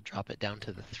sometimes I'll drop it down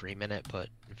to the 3-minute, but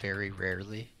very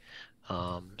rarely.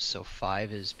 So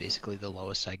 5 is basically the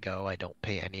lowest I go. I don't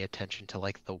pay any attention to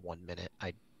like the 1 minute.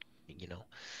 You know,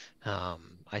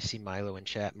 I see Milo in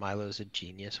chat. Milo's a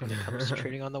genius when it comes to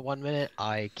trading on the 1 minute.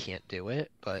 I can't do it,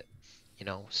 but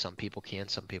some people can,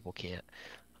 some people can't.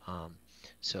 Um,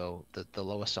 so the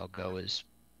lowest I'll go is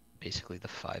basically the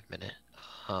 5-minute.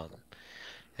 Um,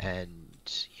 and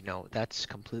that's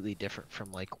completely different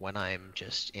from like when I'm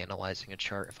just analyzing a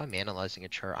chart. If I'm analyzing a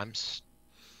chart,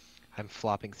 I'm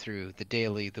flopping through the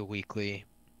daily, the weekly,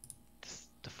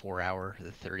 the 4 hour,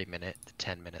 the 30-minute, the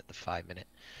 10-minute, the 5-minute.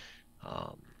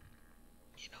 Um,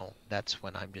 that's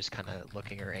when I'm just kind of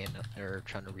looking or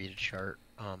trying to read a chart.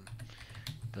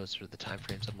 Those are the time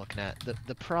frames I'm looking at.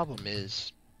 The problem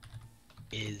is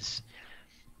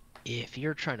if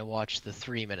you're trying to watch the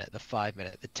 3-minute, the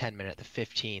 5-minute, the 10-minute, the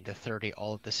 15, the 30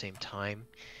 all at the same time,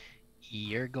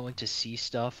 you're going to see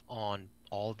stuff on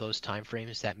all of those time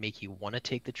frames that make you want to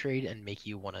take the trade and make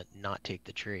you want to not take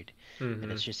the trade. And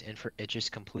Mm-hmm. it's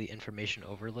just complete information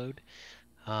overload.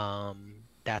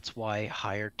 That's why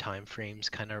higher time frames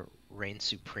kind of reign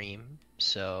supreme.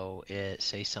 So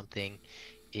say something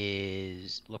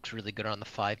looks really good on the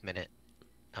 5-minute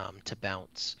to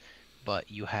bounce, but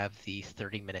you have the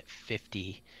 30-minute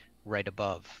 50 right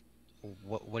above.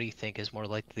 what do you think is more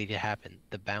likely to happen?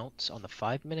 The bounce on the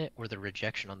 5 minute or the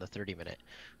rejection on the 30 minute?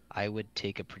 I would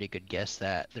take a pretty good guess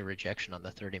that the rejection on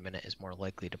the 30 minute is more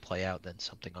likely to play out than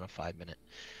something on a 5 minute.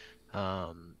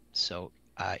 So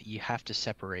you have to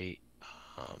separate,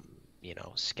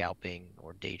 scalping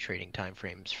or day trading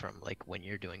timeframes from like when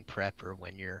you're doing prep or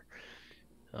when you're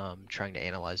trying to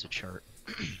analyze a chart.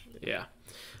 Yeah,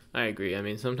 I agree. I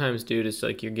mean, sometimes, dude, it's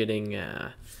like you're getting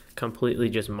completely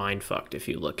just mind fucked if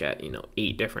you look at,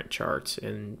 8 different charts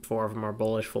and 4 of them are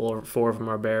bullish, 4 of them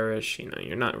are bearish.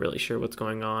 You're not really sure what's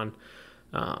going on.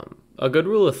 A good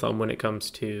rule of thumb when it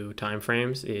comes to time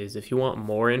frames is if you want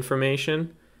more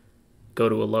information, go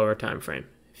to a lower time frame.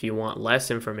 If you want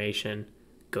less information,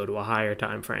 go to a higher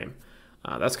time frame.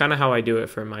 That's kind of how I do it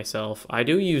for myself. I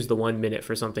do use the 1 minute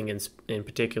for something in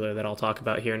particular that I'll talk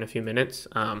about here in a few minutes.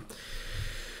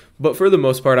 But for the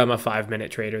most part, I'm a 5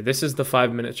 minute trader. This is the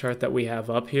 5 minute chart that we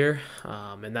have up here.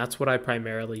 And that's what I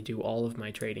primarily do all of my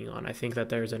trading on. I think that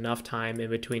there's enough time in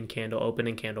between candle open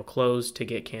and candle close to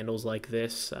get candles like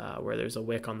this, where there's a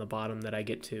wick on the bottom that I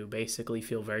get to basically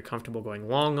feel very comfortable going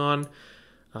long on.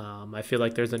 I feel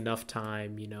like there's enough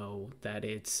time, that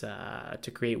it's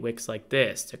to create wicks like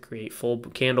this, to create full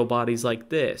candle bodies like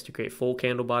this, to create full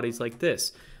candle bodies like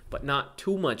this, but not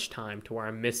too much time to where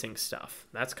I'm missing stuff.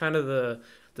 That's kind of the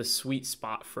sweet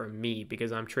spot for me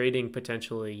because I'm trading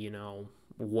potentially,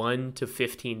 1 to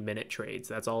 15 minute trades.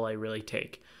 That's all I really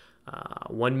take.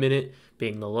 1 minute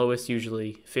being the lowest,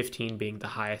 usually 15 being the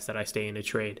highest that I stay in a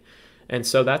trade. And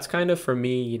so that's kind of for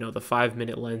me, the 5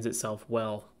 minute lends itself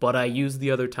well, but I use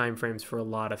the other time frames for a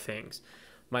lot of things.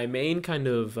 My main kind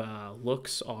of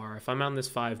looks are if I'm on this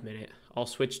 5 minute, I'll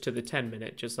switch to the 10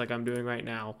 minute, just like I'm doing right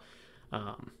now,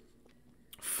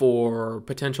 for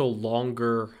potential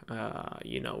longer,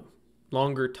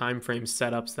 longer time frame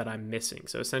setups that I'm missing.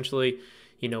 So essentially,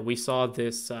 we saw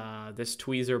this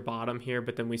tweezer bottom here,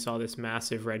 but then we saw this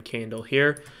massive red candle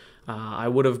here. I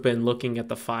would have been looking at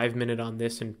the 5 minute on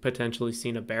this and potentially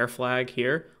seen a bear flag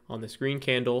here on this green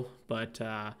candle, but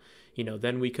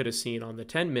then we could have seen on the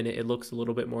 10 minute, it looks a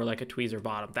little bit more like a tweezer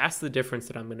bottom. That's the difference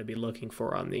that I'm going to be looking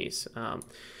for on these.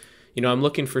 I'm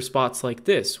looking for spots like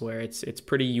this where it's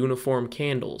pretty uniform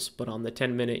candles, but on the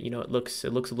 10 minute, it looks a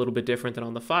little bit different than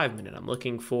on the 5 minute. I'm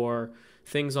looking for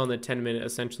things on the 10 minute,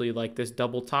 essentially like this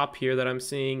double top here that I'm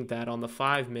seeing, that on the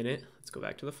 5 minute. Let's go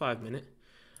back to the 5 minute.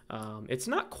 It's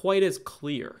not quite as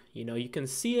clear. You can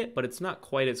see it, but it's not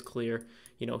quite as clear.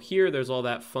 Here there's all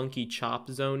that funky chop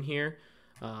zone here,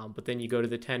 but then you go to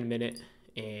the 10 minute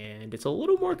and it's a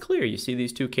little more clear. You see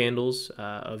these 2 candles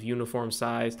of uniform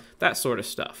size, that sort of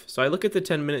stuff. So I look at the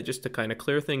 10 minute just to kind of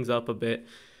clear things up a bit,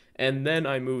 and then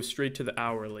I move straight to the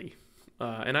hourly.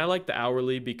 And I like the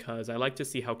hourly because I like to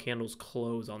see how candles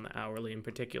close on the hourly in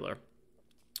particular.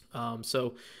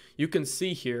 So you can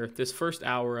see here, this first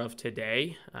hour of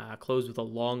today closed with a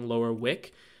long lower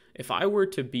wick. If I were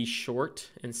to be short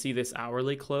and see this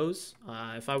hourly close,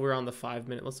 if I were on the 5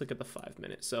 minute, let's look at the 5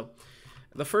 minute. So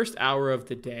the first hour of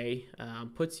the day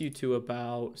puts you to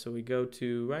about, so we go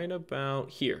to right about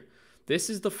here. This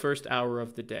is the first hour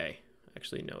of the day.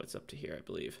 Actually, no, it's up to here, I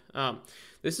believe.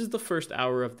 This is the first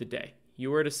hour of the day.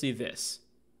 You were to see this.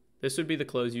 This would be the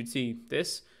close. You'd see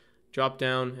this, drop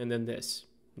down, and then this.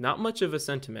 Not much of a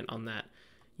sentiment on that.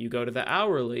 You go to the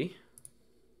hourly,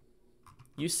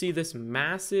 you see this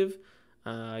massive,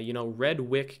 red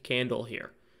wick candle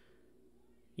here.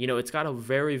 It's got a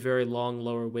very, very long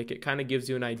lower wick. It kind of gives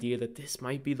you an idea that this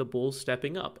might be the bulls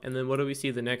stepping up. And then what do we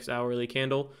see the next hourly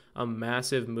candle? A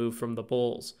massive move from the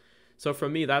bulls. So for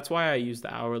me, that's why I use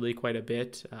the hourly quite a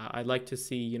bit. I'd like to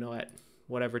see, at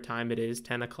whatever time it is,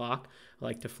 10 o'clock, I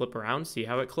like to flip around, see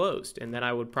how it closed. And then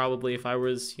I would probably, if I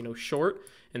was, short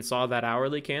and saw that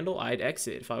hourly candle, I'd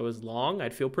exit. If I was long,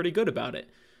 I'd feel pretty good about it.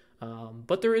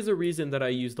 But there is a reason that I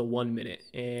use the 1 minute.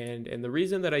 And the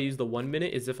reason that I use the 1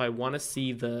 minute is if I want to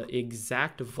see the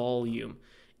exact volume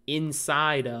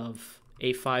inside of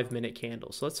a 5 minute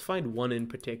candle. So let's find one in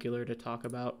particular to talk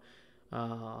about.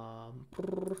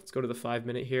 Let's go to the 5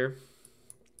 minute here.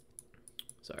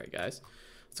 Sorry, guys.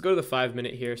 Let's go to the 5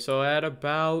 minute here. So at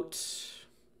about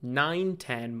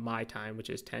 9:10 my time, which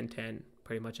is 10:10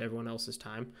 pretty much everyone else's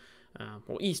time.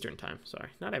 Eastern time, sorry,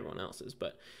 not everyone else's,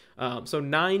 but so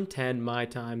 9:10 my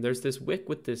time, there's this wick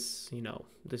with this,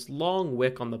 this long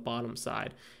wick on the bottom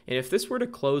side. And if this were to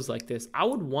close like this, I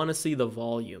would want to see the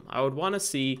volume. I would want to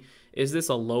see, is this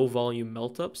a low volume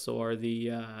melt up? So are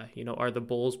the, are the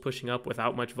bulls pushing up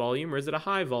without much volume, or is it a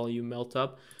high volume melt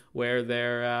up where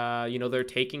they're, they're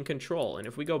taking control? And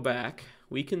if we go back,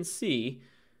 we can see,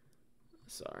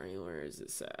 sorry, where is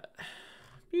this at?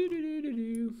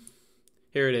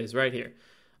 Here it is, right here.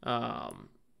 Um,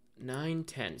 9,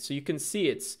 10. So you can see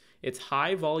it's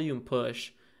high volume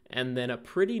push and then a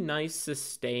pretty nice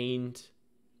sustained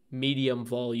medium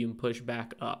volume push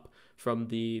back up from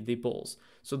the bulls.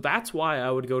 So that's why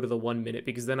I would go to the 1 minute,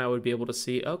 because then I would be able to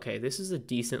see, okay, this is a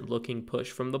decent looking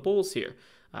push from the bulls here.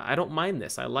 I don't mind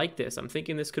this. I like this. I'm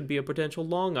thinking this could be a potential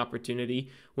long opportunity.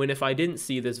 When if I didn't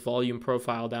see this volume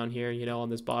profile down here, on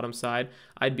this bottom side,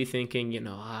 I'd be thinking,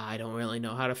 I don't really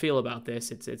know how to feel about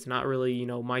this. It's not really,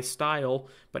 my style.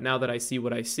 But now that I see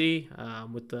what I see,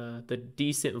 with the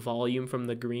decent volume from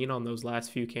the green on those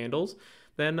last few candles,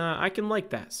 then I can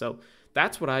like that. So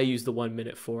that's what I use the 1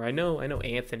 minute for. I know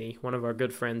Anthony, one of our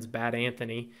good friends, Bad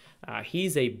Anthony.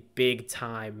 He's a big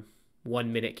time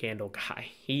 1 minute candle guy.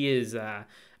 He is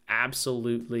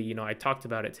absolutely, I talked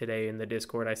about it today in the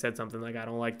Discord. I said something like, I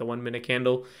don't like the 1 minute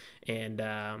candle. And,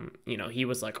 he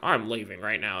was like, I'm leaving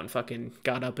right now, and fucking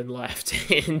got up and left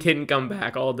and didn't come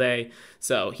back all day.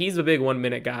 So he's a big 1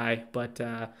 minute guy, but,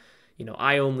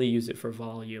 I only use it for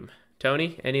volume.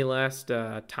 Tony, any last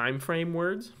time frame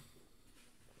words?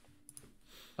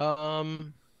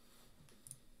 Um,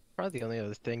 Probably the only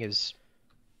other thing is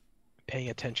paying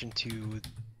attention to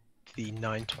the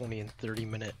 9, 20, and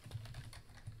 30-minute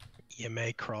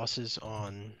EMA crosses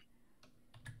on,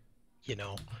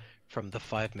 from the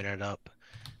 5-minute up,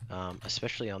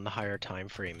 especially on the higher time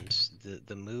frames.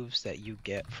 The moves that you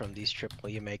get from these triple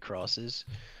EMA crosses,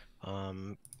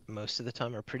 most of the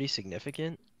time are pretty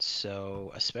significant.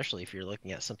 So especially if you're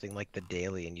looking at something like the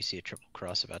daily and you see a triple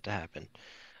cross about to happen,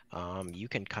 you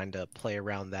can kind of play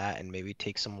around that and maybe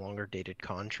take some longer dated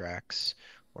contracts,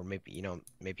 or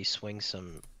maybe swing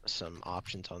some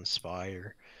options on SPY,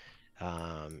 or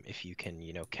if you can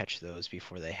catch those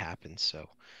before they happen. So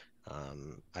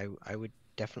I would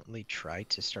definitely try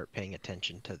to start paying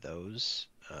attention to those,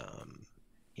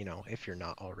 if you're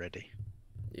not already.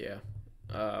 Yeah.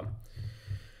 Um,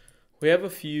 we have a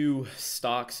few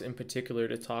stocks in particular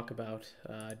to talk about.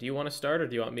 Do you want to start, or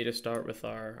do you want me to start with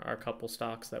our couple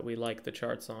stocks that we like the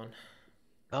charts on?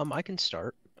 I can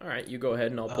start. All right, you go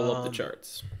ahead and I'll pull up the Um,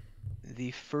 charts.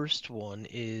 the first one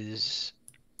is,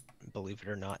 believe it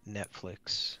or not,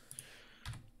 Netflix.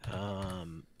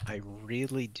 I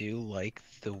really do like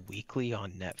the weekly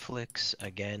on Netflix.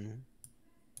 Again,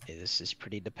 this is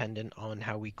pretty dependent on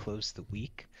how we close the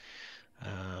week.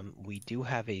 We do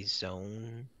have a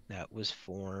zone that was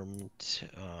formed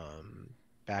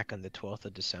back on the 12th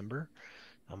of December,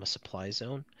 a supply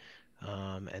zone.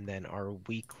 And then our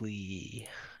weekly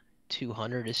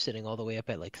 200 is sitting all the way up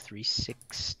at like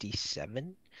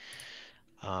 367.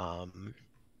 Um,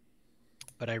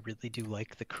 but I really do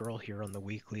like the curl here on the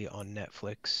weekly on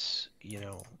Netflix.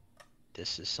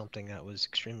 This is something that was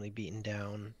extremely beaten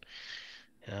down,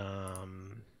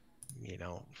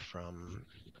 from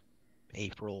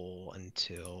April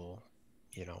until,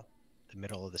 the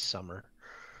middle of the summer,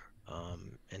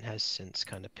 and has since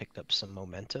kind of picked up some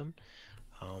momentum.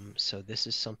 So this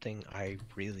is something I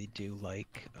really do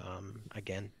like,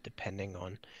 again, depending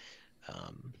on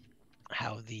um,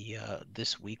 how the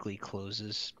this weekly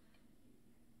closes.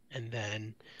 And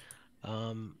then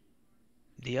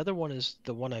the other one is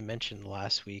the one I mentioned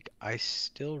last week. I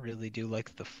still really do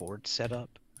like the Ford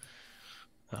setup.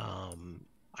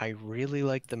 I really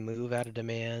like the move out of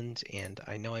demand, and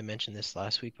I know I mentioned this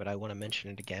last week, but I want to mention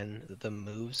it again. The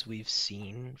moves we've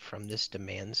seen from this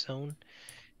demand zone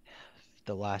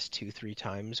the last 2, 3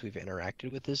 times we've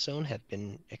interacted with this zone have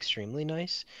been extremely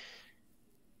nice.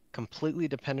 Completely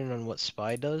dependent on what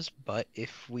SPY does, but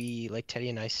if we, like Teddy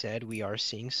and I said, we are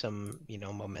seeing some,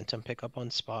 momentum pick up on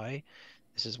SPY.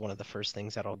 This is one of the first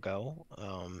things that'll go.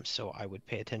 So I would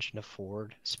pay attention to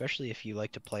Ford, especially if you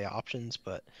like to play options,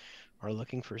 but are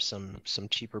looking for some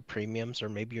cheaper premiums, or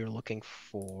maybe you're looking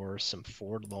for some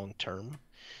Ford long term.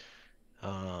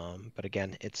 But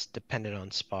again, it's dependent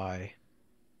on SPY.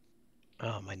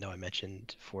 I know I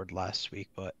mentioned Ford last week,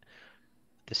 but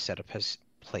the setup has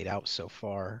played out so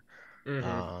far. Mm-hmm.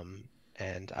 Um,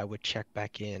 and I would check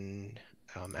back in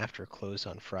after close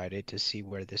on Friday to see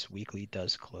where this weekly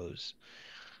does close.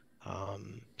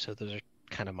 So those are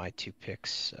kind of my two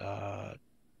picks.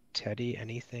 Teddy,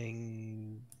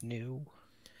 anything new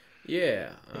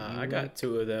Yeah, that you I got like?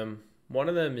 two of them. One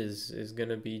of them is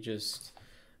gonna be just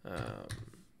um,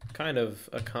 kind of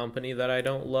a company that I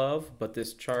don't love, but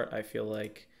this chart I feel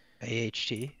like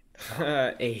AHT?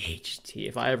 Oh, AHT.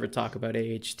 If I ever talk about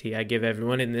AHT, I give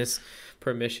everyone in this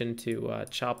permission to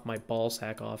chop my ball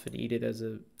sack off and eat it as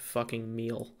a fucking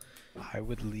meal. I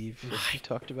would leave if you My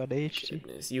talked about AHT.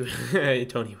 goodness, you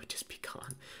Tony would just be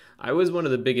gone. I was one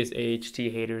of the biggest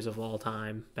AHT haters of all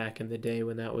time back in the day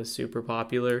when that was super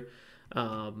popular.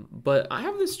 But I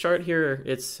have this chart here.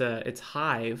 It's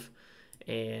Hive,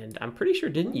 and I'm pretty sure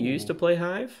didn't you used to Ooh, play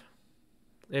Hive,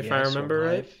 if yeah, I I swung remember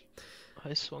right? hive.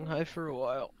 I swung hive for a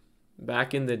while.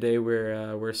 Back in the day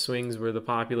where swings were the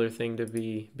popular thing to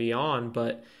be on,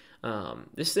 but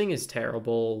this thing is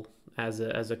terrible as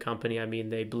a company. I mean,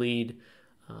 they bleed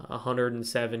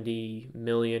 $170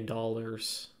 million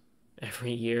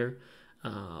every year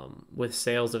with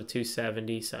sales of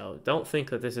 270. So don't think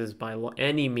that this is by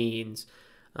any means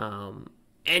um,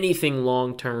 anything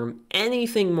long term,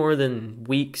 anything more than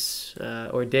weeks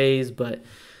or days, but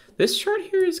this chart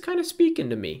here is kind of speaking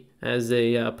to me as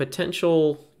a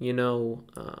potential,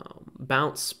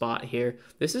 bounce spot here.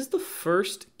 This is the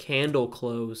first candle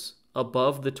close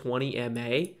above the 20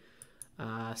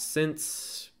 MA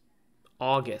since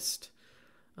August.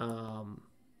 Um,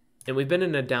 and we've been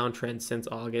in a downtrend since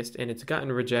August, and it's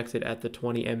gotten rejected at the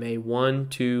 20 MA one,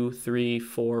 two, three,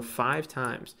 four, 5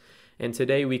 times. And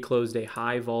today we closed a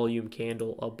high volume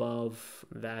candle above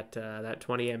that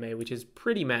 20 MA, which is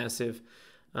pretty massive.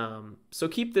 So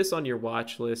keep this on your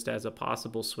watch list as a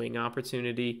possible swing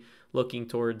opportunity. Looking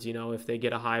towards, if they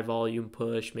get a high volume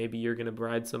push, maybe you're going to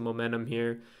ride some momentum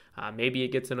here. Maybe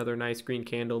it gets another nice green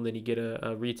candle and then you get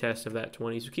a retest of that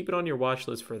 20. So keep it on your watch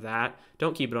list for that.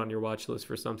 Don't keep it on your watch list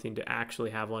for something to actually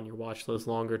have on your watch list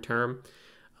longer term.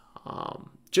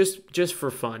 Just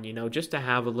for fun, just to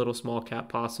have a little small cap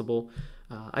possible.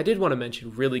 I did want to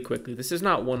mention really quickly. This is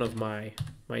not one of my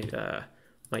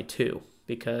two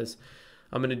because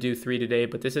I'm gonna do three today,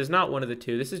 but this is not one of the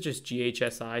two. This is just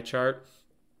GHSI chart.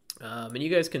 And you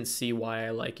guys can see why I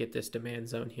like it, this demand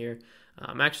zone here.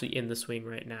 I'm actually in the swing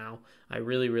right now. I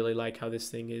really, really like how this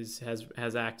thing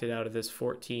has acted out of this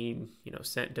 14,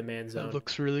 cent demand That zone.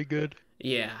 looks really good.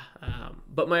 Yeah,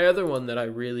 but my other one that I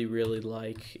really, really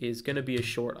like is going to be a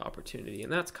short opportunity,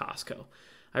 and that's Costco.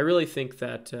 I really think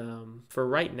that for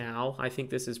right now, I think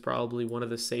this is probably one of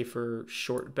the safer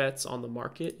short bets on the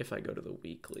market if I go to the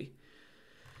weekly.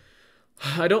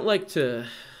 I don't like to,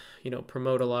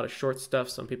 promote a lot of short stuff.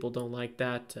 Some people don't like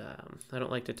that. I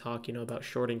don't like to talk, about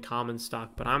shorting common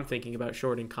stock, but I'm thinking about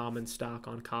shorting common stock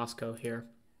on Costco here.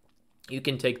 You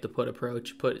can take the put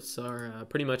approach. Puts are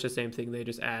pretty much the same thing. They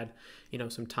just add,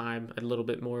 some time, a little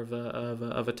bit more of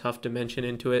a tough dimension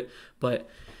into it. But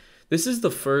this is the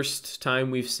first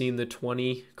time we've seen the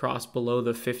 20 cross below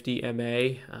the 50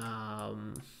 MA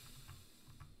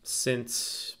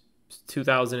since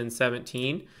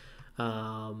 2017.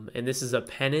 And this is a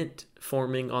pennant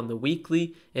forming on the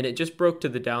weekly, and it just broke to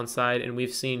the downside, and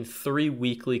we've seen 3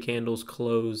 weekly candles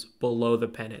close below the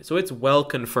pennant. So it's well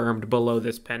confirmed below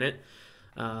this pennant.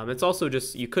 It's also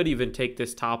just, you could even take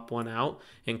this top one out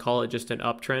and call it just an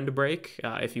uptrend break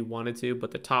if you wanted to, but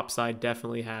the top side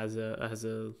definitely has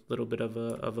a little bit of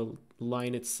a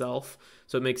line itself,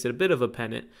 so it makes it a bit of a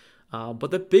pennant.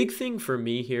 But the big thing for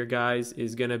me here, guys,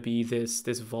 is going to be this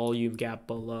volume gap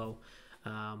below.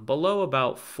 Below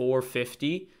about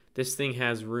 450, this thing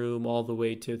has room all the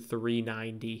way to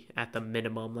 390 at the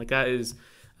minimum. Like that is,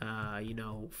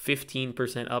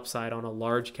 15% upside on a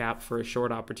large cap for a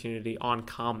short opportunity on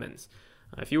commons.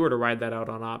 If you were to ride that out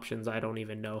on options, I don't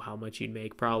even know how much you'd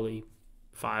make. Probably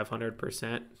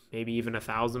 500%, maybe even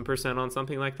 1,000% on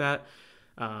something like that.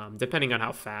 Depending on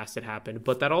how fast it happened.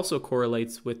 But that also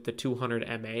correlates with the 200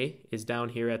 MA is down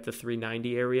here at the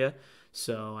 390 area.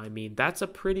 So, I mean, that's a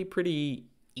pretty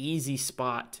easy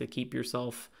spot to keep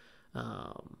yourself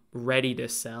ready to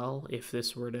sell if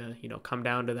this were to, come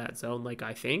down to that zone like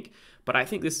I think. But I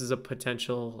think this is a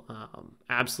potential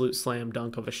absolute slam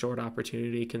dunk of a short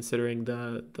opportunity considering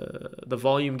the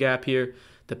volume gap here,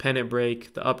 the pennant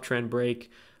break, the uptrend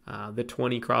break, the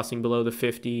 20 crossing below the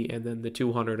 50, and then the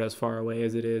 200 as far away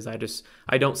as it is.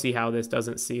 I don't see how this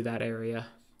doesn't see that area,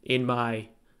 in my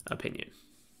opinion.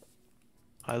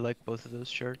 I like both of those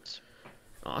shirts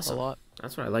a Awesome. lot.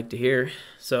 That's what I like to hear.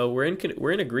 So we're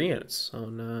in agreement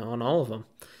on all of them.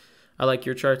 I like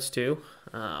your charts too.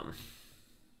 Um,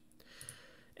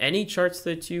 any charts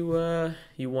that you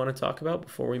want to talk about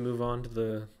before we move on to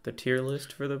the tier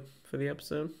list for the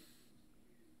episode?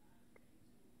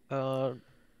 Uh,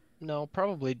 no,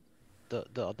 probably the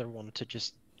other one to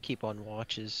just keep on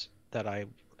watch is that I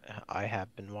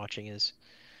have been watching is,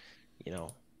 you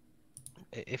know,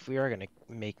 if we are gonna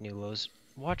make new lows,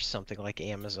 watch something like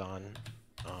Amazon.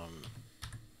 Um,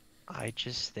 I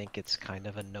just think it's kind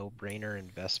of a no-brainer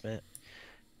investment.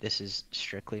 This is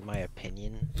strictly my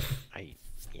opinion. I,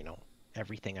 you know,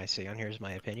 everything I say on here is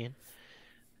my opinion.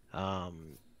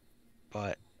 Um,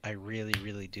 but I really,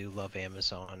 really do love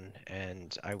Amazon,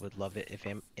 and I would love it if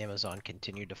Amazon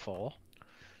continued to fall.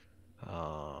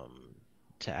 Um,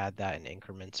 to add that in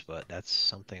increments, but that's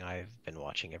something I've been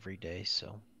watching every day.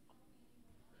 So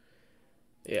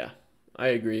Yeah, I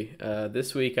agree.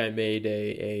 This week I made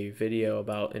a video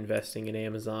about investing in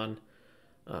Amazon,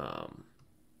 um,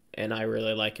 and I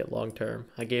really like it long term.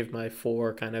 I gave my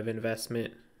four kind of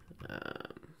investment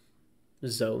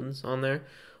zones on there.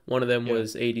 One of them yeah,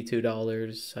 was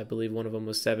 $82. I believe one of them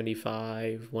was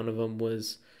 75. One of them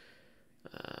was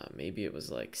maybe it was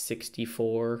like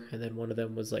 64, and then one of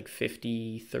them was like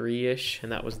 53 ish,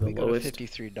 and that was the we go to lowest.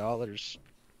 $53.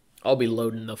 I'll be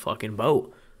loading the fucking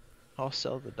boat. I'll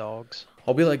sell the dogs.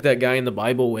 I'll be like that guy in the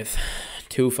Bible with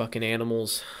two fucking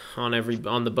animals on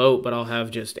the boat, but I'll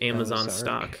have just Amazon Noah's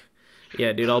Ark. stock.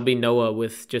 Yeah, dude, I'll be Noah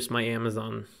with just my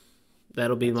Amazon.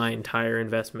 That'll be That's my funny. entire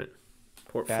investment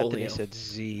Bad that he portfolio. said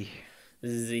Z.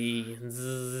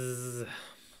 Zzz.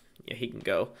 Yeah, he can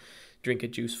go drink a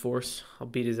juice force. I'll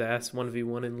beat his ass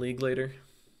 1v1 in league later.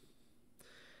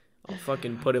 I'll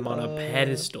fucking put him on a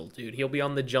pedestal, dude. He'll be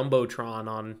on the Jumbotron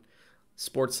on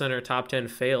Sports Center Top 10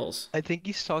 fails. I think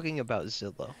he's talking about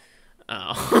Zillow.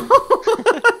 Oh.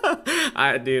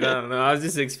 Dude, I don't know. I was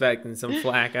just expecting some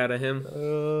flack out of him.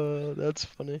 That's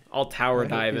funny. I'll tower I hope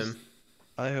dive he's- him.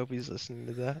 I hope he's listening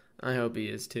to that. I hope he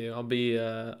is too. I'll be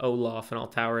Olaf and I'll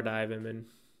tower dive him and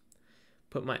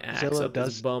put my axe up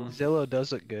his bum. Zillow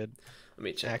does it good. Let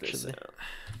me check this actually. out.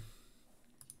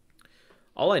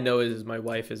 All I know is my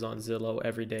wife is on Zillow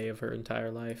every day of her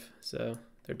entire life, so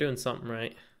they're doing something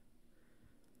right.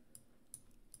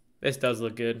 This does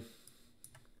look good.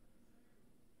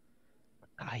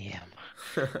 I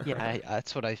am. Yeah,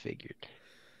 that's what I figured.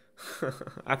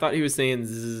 I thought he was saying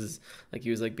zzz, like he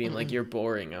was like being like, you're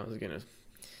boring. I was gonna.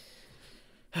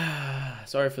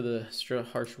 Sorry for the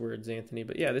harsh words, Anthony,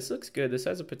 but yeah, this looks good. This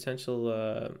has a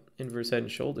potential inverse head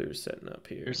and shoulders setting up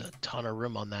here. There's a ton of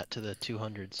room on that to the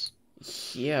 200s.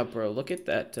 Yeah, bro, look at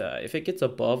that. If it gets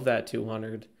above that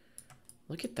 200,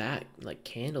 look at that like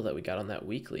candle that we got on that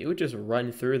weekly. It would just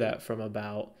run through that from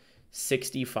about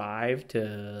 65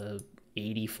 to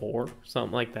 84,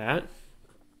 something like that.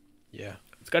 Yeah.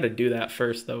 It's got to do that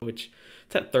first though, which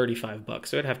it's at $35,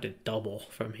 so it'd have to double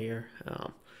from here.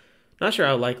 Not sure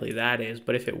how likely that is,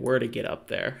 but if it were to get up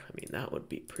there, I mean that would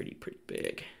be pretty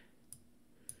big.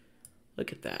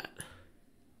 Look at that.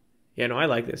 Yeah, no, I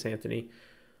like this, Anthony.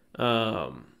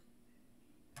 Milo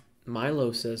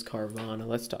says Carvana.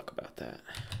 Let's talk about that.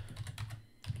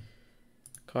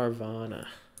 Carvana.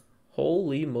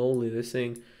 Holy moly, this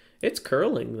thing. It's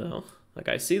curling though. Like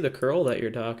I see the curl that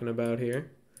you're talking about here.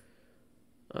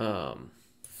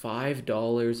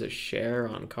 $5 a share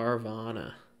on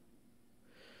Carvana.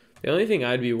 The only thing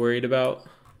I'd be worried about,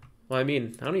 well, I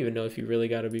mean, I don't even know if you really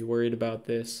got to be worried about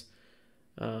this.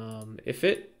 If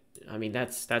it, I mean,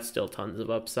 that's still tons of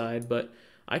upside, but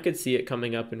I could see it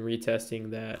coming up and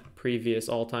retesting that previous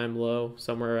all-time low,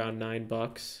 somewhere around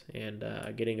 $9,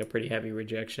 and getting a pretty heavy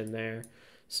rejection there.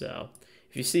 So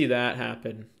if you see that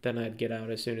happen, then I'd get out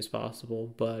as soon as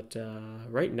possible. But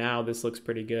right now, this looks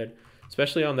pretty good,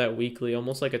 especially on that weekly,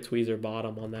 almost like a tweezer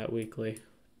bottom on that weekly.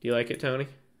 Do you like it, Tony?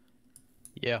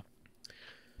 Yeah.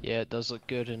 Yeah, it does look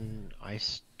good, and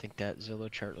think that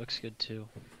Zillow chart looks good too.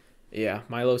 Yeah,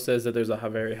 Milo says that there's a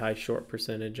very high short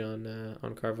percentage on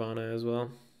Carvana as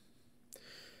well.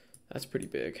 That's pretty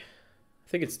big. I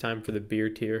think it's time for the beer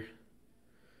tier.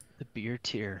 The beer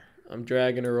tier. I'm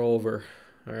dragging her over.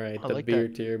 All right, I the like beer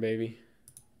that. tier, baby.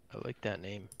 I like that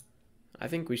name. I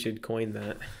think we should coin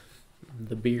that.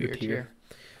 The beer Beer tier. tier.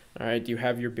 All right, do you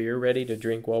have your beer ready to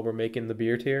drink while we're making the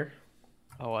beer tier?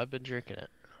 Oh, I've been drinking it.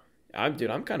 I'm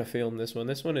kind of feeling this one.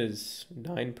 This one is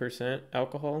 9%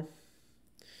 alcohol.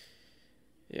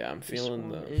 Yeah, I'm This feeling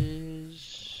one the.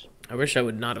 is I wish I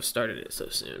would not have started it so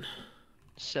soon.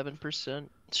 7%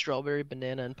 strawberry,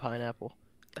 banana, and pineapple.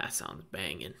 That sounds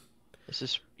banging.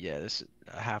 This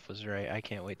half was right. I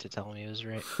can't wait to tell him he was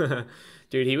right.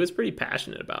 Dude, he was pretty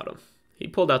passionate about them. He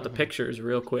pulled out the Mhm. pictures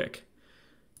real quick.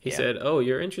 He Yeah. said, "Oh,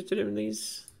 you're interested in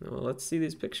these? Well, let's see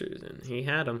these pictures." And he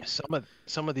had them.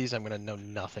 Some of these I'm gonna know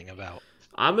nothing about.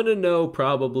 I'm gonna know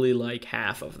probably like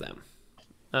half of them.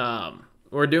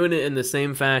 We're doing it in the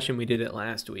same fashion we did it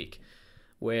last week,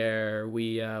 where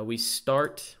we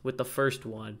start with the first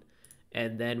one,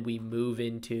 and then we move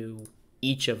into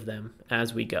each of them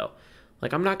as we go.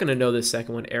 Like I'm not gonna know this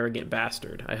second one, Arrogant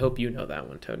Bastard. I hope you know that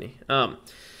one, Tony.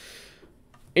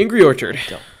 Angry Orchard. I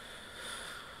don't.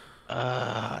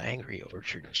 Angry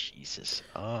Orchard, Jesus.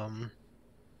 I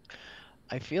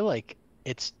feel like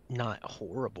it's not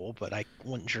horrible, but I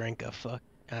wouldn't drink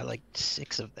like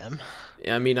 6 of them.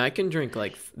 I mean, I can drink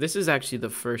like this is actually the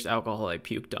first alcohol I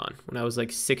puked on. When I was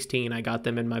like 16, I got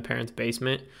them in my parents'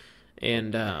 basement,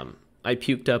 and I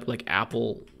puked up like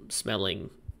apple smelling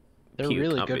They're puke,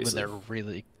 really good obviously.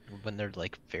 when they're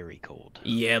like very cold.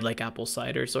 Yeah, like apple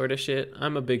cider sort of shit.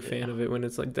 I'm a big fan Yeah, of it when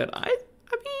it's like that. I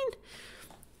mean,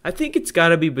 I think it's got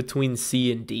to be between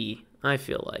C and D. I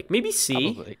feel like maybe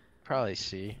C. probably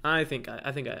C. I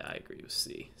agree with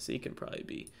C. C can probably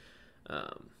be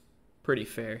um, pretty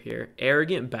fair here.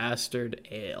 Arrogant bastard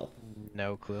ale.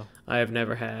 No clue. I have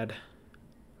never had.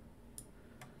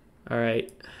 All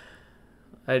right,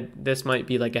 this might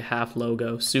be like a half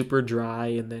logo. Super dry,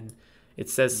 and then it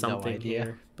says No something idea.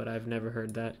 here, but I've never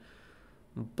heard that.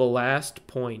 Blast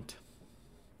Point.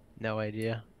 No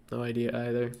idea. No idea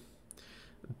either.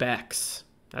 Bex.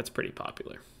 That's pretty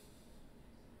popular.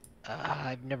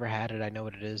 I've never had it. I know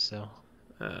what it is though.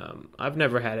 I've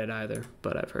never had it either,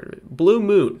 but I've heard of it. Blue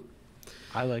Moon.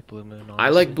 I like Blue Moon, I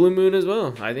like honestly. Blue Moon as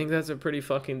well. I think that's a pretty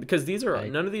fucking because these are I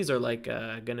none of these are like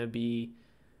gonna be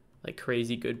like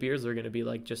crazy good beers. They're gonna be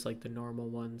like just like the normal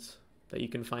ones that you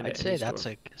can find I'd at any say store. that's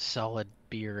like solid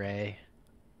beer A.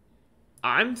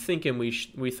 I'm thinking we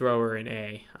throw her an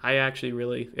A. I actually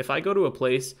really if I go to a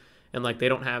place and like they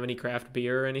don't have any craft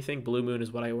beer or anything, Blue Moon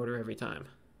is what I order every time.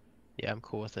 Yeah, I'm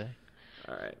cool with it.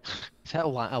 All right. Is that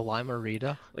a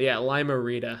Lime-A-Rita? Yeah,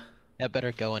 Lime-A-Rita. That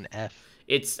better go in F.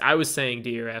 I was saying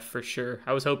D or F for sure.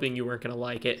 I was hoping you weren't gonna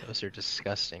like it. Those are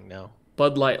disgusting. No.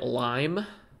 Bud Light Lime.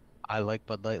 I like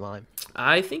Bud Light Lime.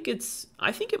 I think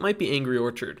it might be Angry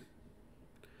Orchard.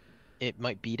 It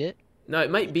might beat it. No, it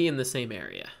might be in the same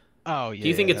area. Oh Do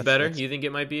you think yeah, it's better? that's. You think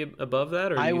it might be above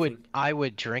that, or do I you would think I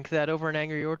would drink that over an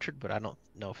Angry Orchard, but I don't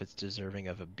know if it's deserving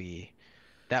of a B.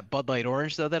 That Bud Light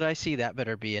Orange though that I see, that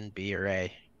better be in B or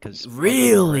A, because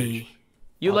really?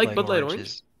 You Bud like Light Bud Light Orange Orange?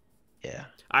 is, yeah,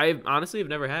 I honestly have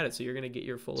never had it, so you're gonna get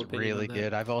your full it's opinion on really that.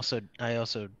 good. I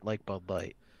also like Bud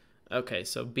Light. Okay,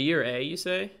 so B or A, you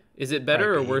say? Is it Probably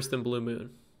better or B. worse than Blue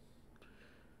Moon?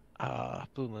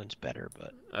 Blue Moon's better,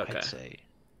 but Okay, I'd say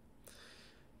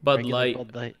Bud regular Light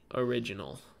Bud Light.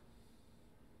 Original.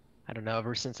 I don't know.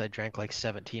 Ever since I drank like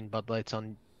 17 Bud Lights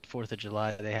on 4th of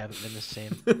July, they haven't been the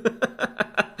same.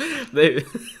 they,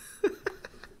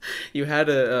 you had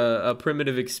a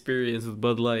primitive experience with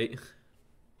Bud Light.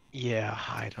 Yeah,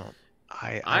 I don't.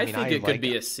 I I mean, think I it could like.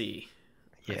 be a C.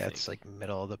 I Yeah, it's think. like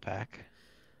middle of the pack.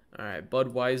 All right,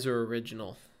 Budweiser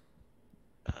Original.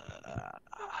 Uh,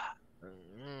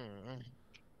 mm,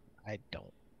 I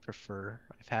don't prefer.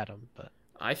 I've had them, but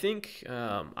I think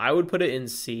I would put it in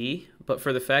C, but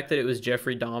for the fact that it was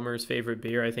Jeffrey Dahmer's favorite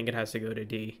beer, I think it has to go to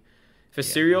D. If a yeah,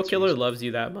 serial that's killer reasonable. loves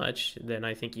you that much, then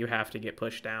I think you have to get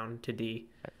pushed down to D.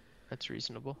 That's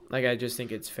reasonable. Like, I just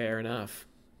think it's fair enough.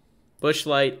 Bush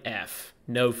Light F.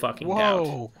 No fucking doubt.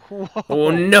 Whoa, Oh,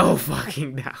 whoa, no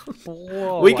fucking doubt.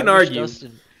 whoa! We can argue.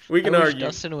 We I can wish argue.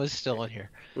 Dustin was still in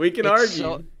here. We can It's argue.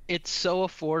 so it's so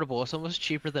affordable. It's almost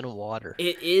cheaper than water.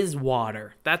 It is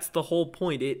water. That's the whole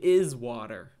point. It is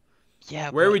water. Yeah,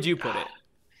 Where but would you put it?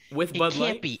 With it Bud can't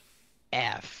Light? be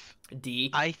F. D.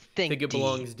 I think Think it D.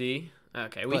 belongs D.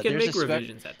 Okay, we But can there's make a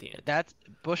revisions at the end. That's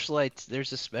Bush Lights.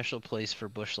 There's a special place for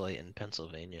Bush Light in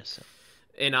Pennsylvania. So.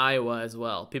 In Iowa as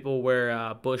well, people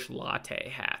wear Bush Latte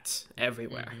hats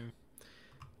everywhere. Mhm.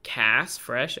 Cass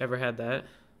Fresh, ever had that?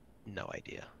 No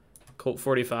idea. Colt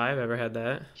 45, ever had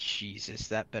that? Jesus,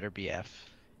 that better be F.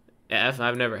 F,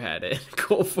 I've never had it.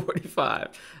 Colt 45.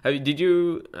 Did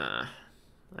you?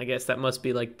 I guess that must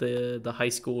be like the high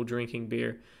school drinking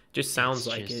beer. Just sounds It's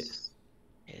like it. just,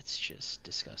 It's just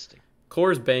disgusting.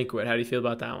 Coors Banquet. How do you feel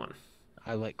about that one?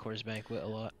 I like Coors Banquet a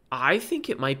lot. I think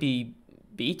it might be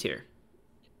B tier.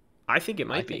 I think it I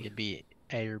might think be. it'd be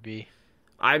A or B.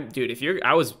 Dude, if you're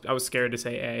I was scared to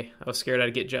say A. I was scared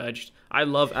I'd get judged. I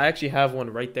actually have one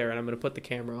right there and I'm gonna put the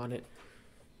camera on it.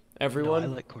 Everyone,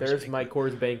 No, I like Coors there's my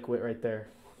Banquet. Coors Banquet right there.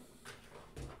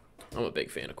 I'm a big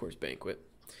fan of Coors Banquet.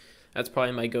 That's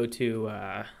probably my go-to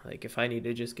like if I need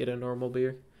to just get a normal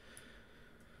beer.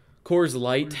 Coors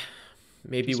Light,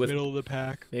 maybe Just with middle of the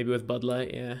pack. Bud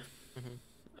Light, yeah. Mhm.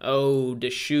 Oh,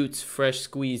 Deschutes Fresh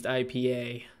Squeezed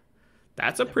IPA.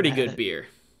 That's a Never pretty had good it. beer.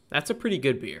 That's a pretty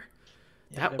good beer.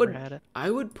 Yeah, I've That never would had it. I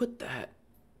would put that.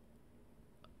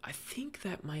 I think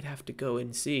that might have to go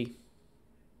in C.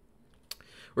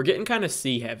 We're getting kind of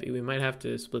C heavy. We might have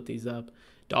to split these up.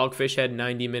 Dogfish Head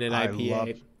 90-minute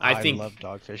IPA. I think love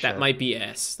Dogfish that Head. might be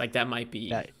S. Like that might be.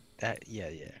 That yeah.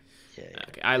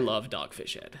 Okay, I love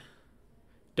Dogfish Head.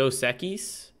 Dos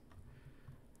Equis.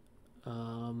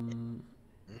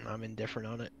 I'm indifferent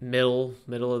on it. Middle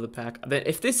of the pack.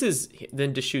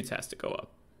 Then Deschutes has to go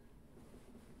up.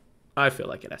 I feel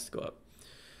like it has to go up.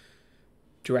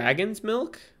 Dragon's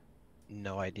Milk?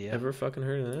 No idea. Ever fucking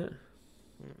heard of that?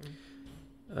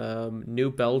 Mm-mm.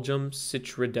 New Belgium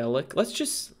Citradelic. Let's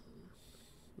just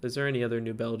Is there any other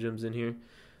New Belgiums in here?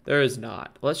 There is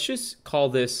not. Let's just call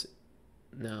this.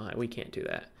 No, we can't do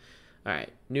that. All right,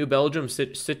 New Belgium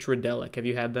Citradelic. Have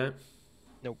you had that?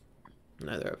 Nope.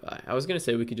 Neither have I. I was gonna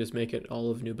say we could just make it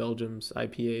all of New Belgium's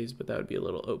IPAs, but that would be a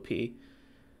little OP.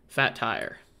 Fat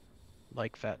Tire.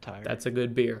 Like Fat Tire. That's a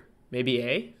good beer. Maybe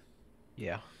A?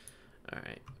 Yeah. All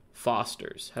right.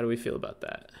 Foster's. How do we feel about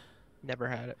that? Never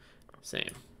had it.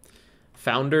 Same.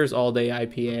 Founders All Day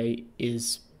IPA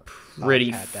is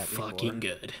pretty fucking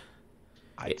good.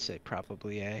 I'd say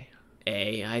probably A.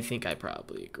 A. I think I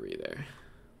probably agree there.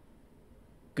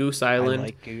 Goose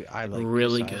Island. I like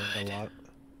really Goose Island good. a lot.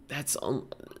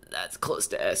 That's close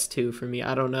to S too for me.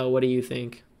 I don't know. What do you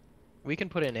think? We can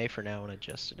put in A for now and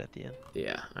adjust it at the end.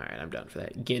 Yeah. All right. I'm down for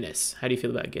that. Guinness. How do you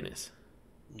feel about Guinness?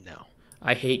 No.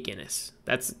 I hate Guinness.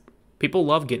 People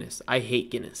love Guinness. I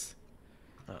hate Guinness.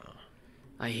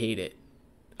 I hate it.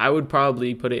 I would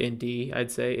probably put it in D.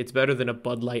 I'd say it's better than a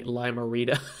Bud Light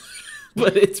Lime-A-Rita,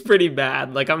 but it's pretty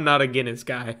bad. Like, I'm not a Guinness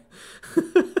guy.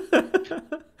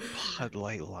 Bud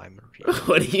Light Lime-A-Rita.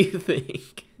 What do you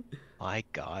think? My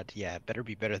God, yeah, it better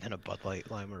be better than a Bud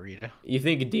Light Lime-A-Rita. You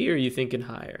think D or you thinking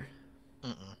higher?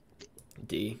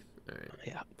 D. All right.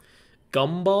 Yeah.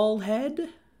 Gumball Head? Never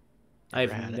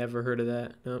I've had it. never heard of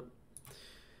that. Nope.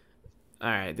 All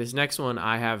right, this next one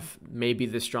I have maybe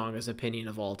the strongest opinion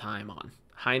of all time on.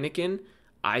 Heineken,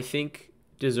 I think,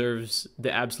 deserves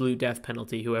the absolute death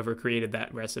penalty, whoever created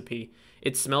that recipe.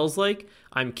 It smells like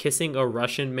I'm kissing a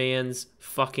Russian man's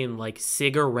fucking like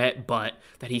cigarette butt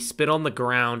that he spit on the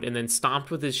ground and then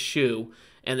stomped with his shoe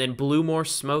and then blew more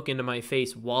smoke into my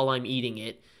face while I'm eating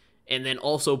it. And then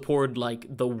also poured like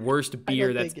the worst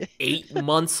beer that's 8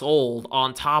 months old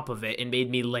on top of it and made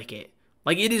me lick it.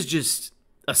 Like, it is just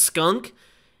a skunk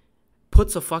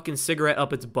puts a fucking cigarette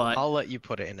up its butt. I'll let you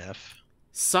put it in F.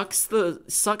 Sucks the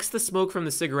smoke from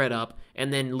the cigarette up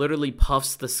and then literally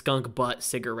puffs the skunk butt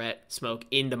cigarette smoke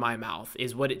into my mouth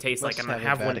is what it tastes like. And I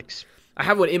have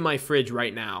one in my fridge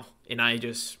right now, and I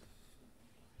just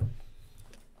You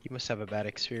must have a bad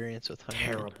experience with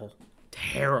Heineken.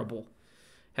 terrible.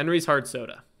 Henry's Hard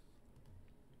Soda.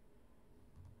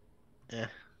 Yeah.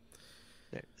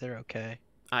 They're okay.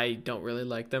 I don't really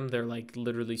like them. They're like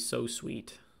literally so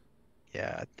sweet.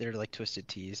 Yeah, they're like Twisted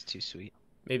Teas, too sweet.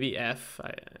 Maybe F.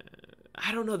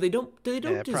 I don't know. They don't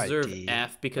deserve D.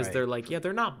 F because Right. they're like, yeah,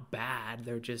 they're not bad.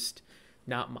 They're just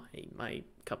not my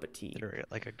cup of tea. They're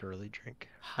like a girly drink.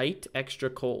 Height Extra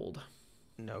Cold.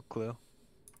 No clue.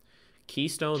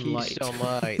 Keystone Light. Keystone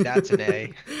Light. That's an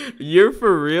A. You're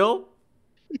for real?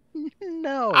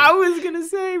 No. I was gonna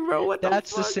say, bro. What That's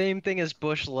the the fuck? same thing as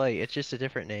Bush Light. It's just a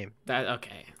different name. That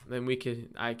okay? Then we could.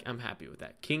 I'm happy with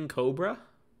that. King Cobra.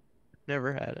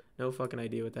 Never had it. No fucking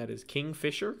idea what that is.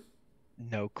 Kingfisher.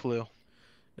 No clue.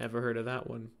 Never heard of that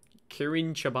one.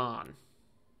 Kirin Chaban.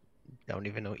 Don't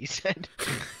even know what you said.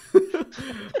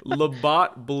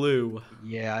 Labatt Blue.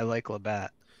 Yeah, I like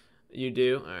Labatt. You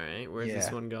do? All right. Where's this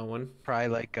Yeah. one going? Probably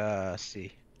like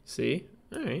C. See?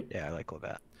 All right. Yeah, I like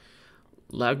Labatt.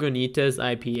 Lagunitas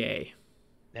IPA.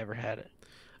 Never had it.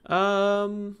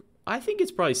 I think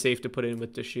it's probably safe to put in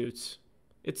with Deschutes.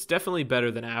 It's definitely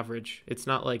better than average. It's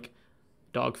not like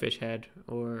Dogfish Head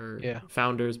or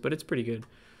Founders, but it's pretty good.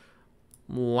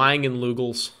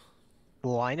 Langenlugels.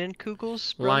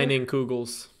 Leinenkugels?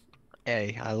 Leinenkugels.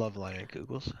 A. I love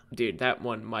Leinenkugels. Dude, that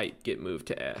one might get moved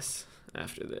to S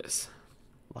after this.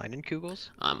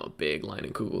 Leinenkugels? I'm a big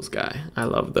Leinenkugels guy. I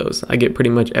love those. I get pretty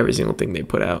much every single thing they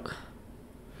put out.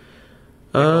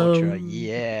 Ultra,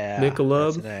 yeah.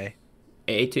 Michelob. That's an A.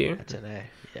 A tier? That's an A,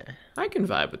 yeah. I can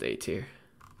vibe with A tier.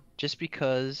 Just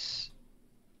because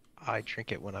I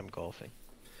drink it when I'm golfing.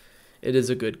 It is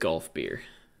a good golf beer.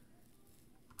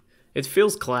 It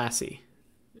feels classy.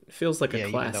 It feels like a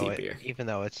classy beer. Even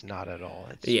though it's not at all.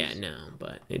 It's Yeah, no,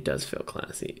 but it does feel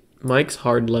classy. Mike's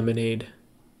Hard Lemonade.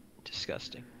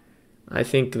 disgusting. I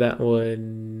think that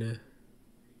one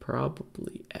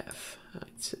probably F,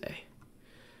 I'd say.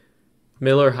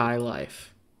 Miller High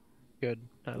Life. Good.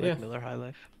 I like Miller High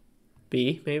Life.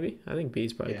 B, maybe? I think B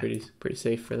is probably pretty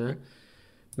safe for that.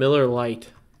 Miller Lite.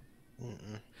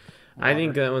 I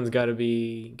think that one's gotta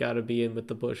be in with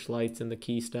the Busch Lights and the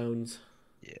Keystones.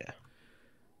 Yeah.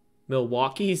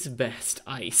 Milwaukee's Best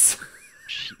Ice.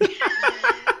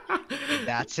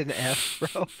 That's an F,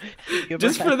 bro.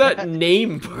 Just for that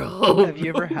name, bro. Have you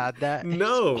ever had that?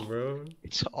 No, bro.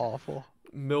 It's awful.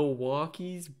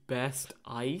 Milwaukee's Best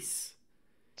Ice?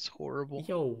 It's horrible.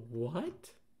 Yo,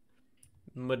 what?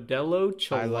 Modelo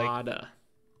Chelada.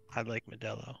 I like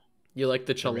Modelo. You like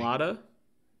the Chelada?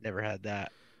 Never had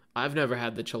that. I've never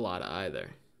had the Chelada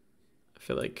either. I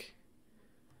feel like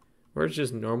Or it's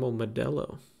just normal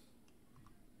Modelo.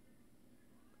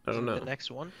 I don't Isn't the know.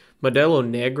 next one? Modelo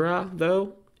Negra,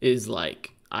 though, is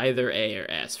like either A or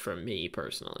S for me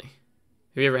personally.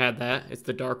 Have you ever had that? It's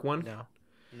the dark one. No.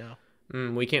 No.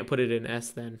 We can't put it in S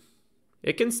then.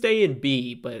 It can stay in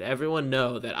B, but everyone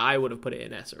know that I would have put it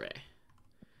in S or A.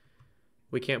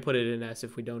 We can't put it in S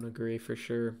if we don't agree for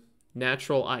sure.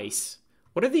 Natural ice.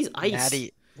 What are these ice?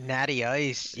 Natty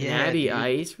Ice. Yeah, Natty dude.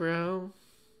 ice, bro.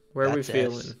 Where are we That's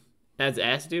feeling? S. That's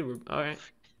S, dude. All right.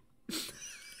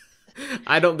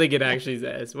 I don't think it actually is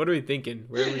S. What are we thinking?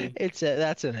 Where are we?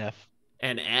 That's an F.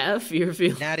 An F? You're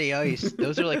feeling? Natty Ice.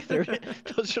 Those are like 30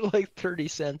 those are like 30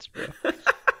 cents, bro.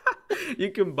 You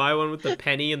can buy one with a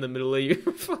penny in the middle of your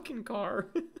fucking car.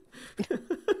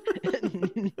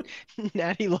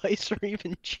 Natty Lights are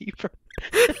even cheaper.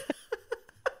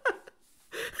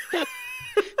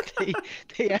 They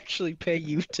they actually pay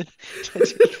you to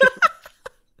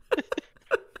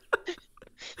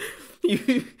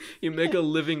You make a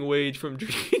living wage from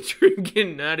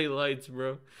drinking natty lights,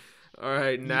 bro. All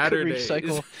right, you could natter days.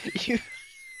 recycle you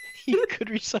you could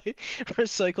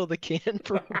recycle the can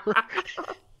for more.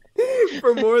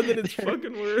 For more than it's They're-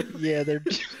 fucking worth. Yeah, they're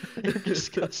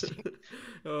disgusting.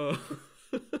 Oh.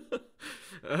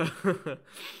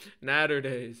 Natter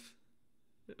days.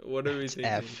 What are we It's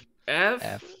thinking? F. F?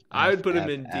 F. I would F, put F, them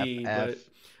in F, D, F. but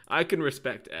I can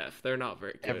respect F. They're not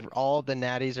very good. All the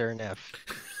natties are an F.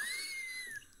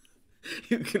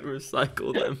 You can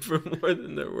recycle them for more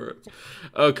than they're worth.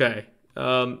 Okay.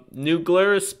 New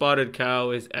Glarus Spotted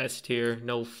Cow is S tier,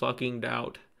 no fucking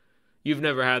doubt. You've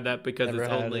never had that because Never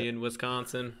it's had only it. in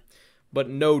Wisconsin. But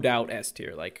no doubt S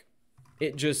tier. Like,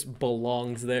 it just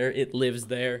belongs there. It lives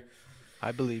there.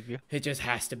 I believe you. It just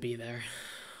has to be there.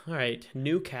 All right.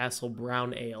 Newcastle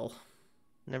Brown Ale.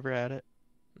 Never had it.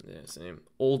 Yeah, same.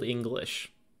 Old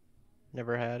English.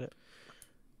 Never had it.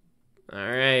 All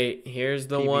right. Here's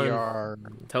the one.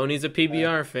 PBR. Tony's a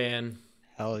PBR fan.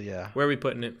 Hell yeah. Where are we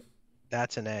putting it?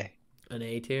 That's an A. An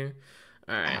A tier?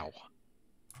 All right. Ow.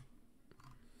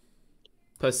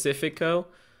 Pacifico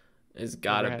has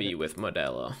got to Never had be it. with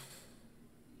Modelo.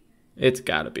 It's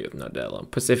got to be with Modelo.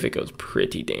 Pacifico's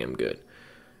pretty damn good.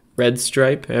 Red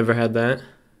Stripe, ever had that?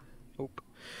 Nope.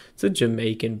 It's a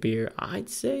Jamaican beer. I'd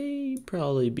say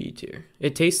probably B tier.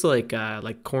 It tastes like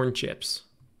corn chips.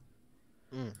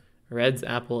 Mm. Red's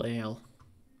Apple Ale.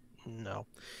 No.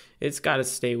 It's got to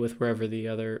stay with wherever the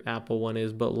other Apple one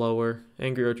is, but lower.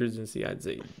 Angry Orchards and C, I'd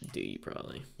say D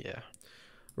probably. Yeah.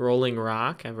 Rolling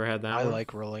Rock, ever had that I one?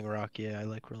 like Rolling Rock. Yeah, I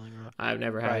like Rolling Rock. I've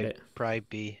never had it. Probably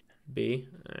B. B?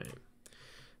 All right.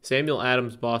 Samuel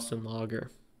Adams Boston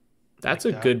Lager. That's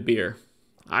Like a that. good beer.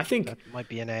 I think That might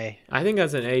be an A.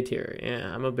 that's an A tier.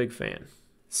 Yeah, I'm a big fan.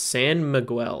 San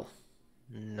Miguel.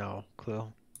 No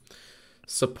clue.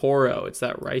 Sapporo. It's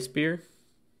that rice beer.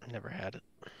 Never had it.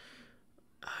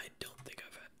 I don't think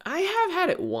I've had. I have had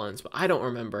it once, but I don't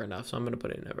remember enough, so I'm gonna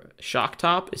put it in never. Shock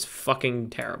Top is fucking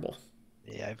terrible.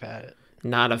 Yeah, I've had it.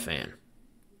 Not a fan.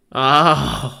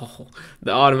 Oh,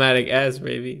 the automatic S,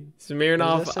 baby.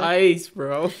 Smirnoff What does that Ice,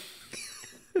 bro.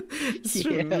 Yeah, dude.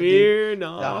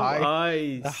 Smirnoff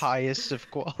Ice. The highest of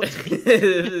quality.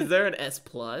 Is there an S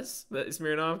plus that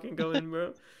Smirnoff can go in,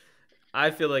 bro?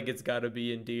 I feel like it's got to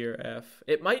be in D or F.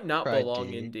 It might not Probably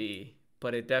belong D. in D,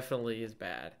 but it definitely is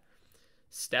bad.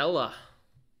 Stella.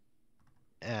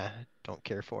 Don't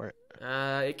care for it.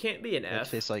 It can't be an It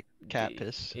F. tastes like cat D.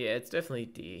 piss. Yeah, it's definitely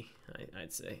D.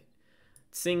 I'd say.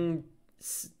 Sing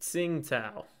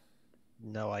Tao.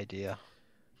 No idea.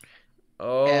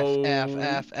 Oh,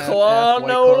 F. Claw White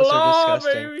no Claws are law,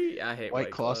 disgusting. baby. I hate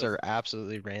White Claws are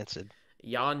absolutely rancid.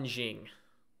 Yanjing.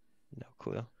 No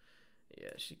clue. Yeah,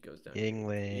 she goes down.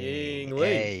 Yingling.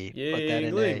 Yingling. A. Put that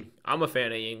in Yingling. A. I'm a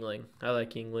fan of Yingling. I like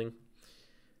Yingling.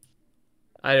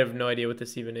 I have no idea what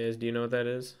this even is. Do you know what that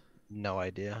is? No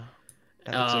idea.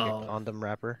 That looks like Oh. a condom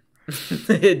wrapper.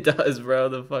 It does, bro.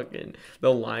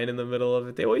 The line in the middle of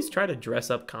it. They always try to dress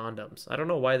up condoms. I don't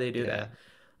know why they do Yeah. that.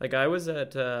 Like I was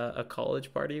at a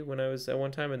college party when I was at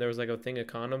one time, and there was like a thing of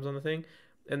condoms on the thing,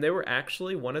 and they were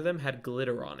actually one of them had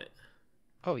glitter on it.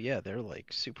 Oh yeah, they're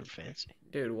like super fancy.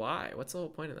 Dude, why? What's the whole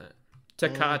point of that?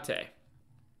 Mm. Tecate.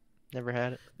 Never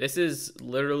had it. This is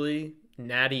literally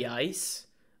Natty Ice,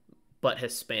 but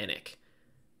Hispanic.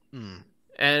 Hmm.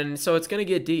 And so it's gonna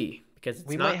get D because it's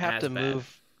We not might have as to bad.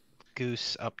 move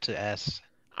Goose up to S.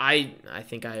 I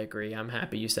think I agree. I'm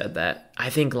happy you said that.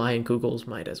 I think Lion Kugels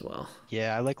might as well.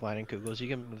 Yeah, I like Leinenkugels. You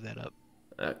can move that up.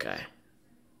 Okay.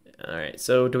 All right.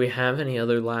 So do we have any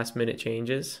other last minute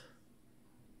changes?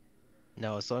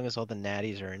 No, as long as all the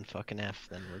natties are in fucking F,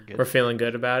 then we're good. We're feeling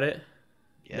good about it.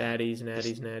 Yeah. Natties, Just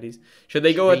natties, natties. Should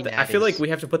they go three at the... I feel like natties. we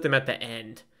have to put them at the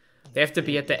end. They have to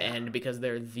be at the Yeah. end because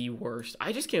they're the worst.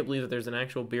 I just can't believe that there's an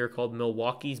actual beer called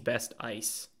Milwaukee's Best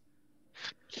Ice.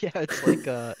 Yeah, it's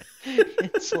like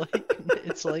it's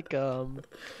like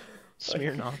Like,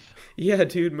 Smirnoff. yeah,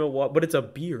 dude, Milwaukee, but it's a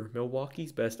beer.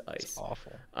 Milwaukee's Best It's Ice.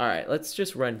 awful. All right, let's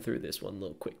just run through this one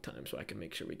little quick time so I can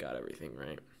make sure we got everything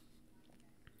right.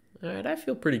 All right, I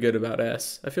feel pretty good about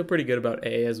S. I feel pretty good about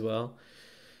A as well.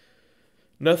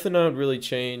 Nothing I would really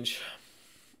change.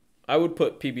 I would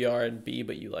put PBR in B,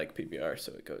 but you like PBR,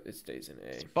 so it stays in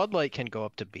A. Bud Light can go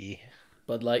up to B.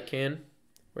 Bud Light can?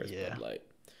 Where's Yeah. Bud Light?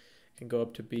 Can go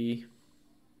up to B.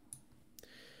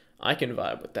 I can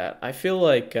vibe with that. I feel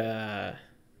like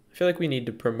we need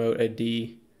to promote a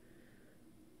D.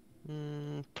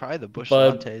 Probably the Bush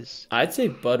Bud, Lattes. I'd say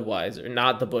Budweiser,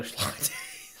 not the Busch Latte.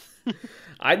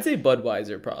 I'd say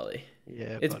Budweiser probably.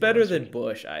 Yeah, It's better than Budweiser.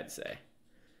 Busch, I'd say.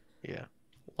 Yeah,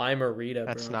 Limerita,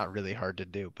 that's bro. not really hard to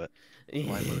do, but Yeah,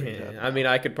 Limerita, I mean, no.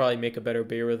 I could probably make a better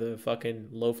beer with a fucking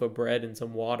loaf of bread and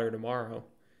some water tomorrow,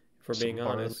 if we're Some being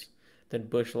barley. honest, than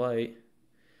Busch Light.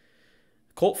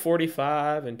 Colt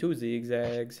 45 and two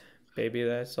zigzags. Baby,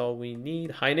 that's all we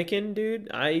need. Heineken, dude.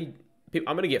 I'm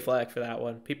going to get flack for that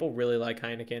one. People really like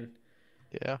Heineken.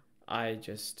 Yeah, I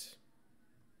just,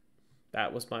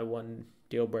 that was my one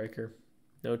deal breaker.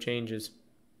 No changes.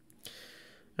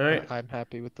 All right. I'm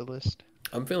happy with the list.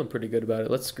 I'm feeling pretty good about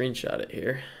it. Let's screenshot it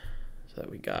here so that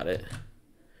we got it.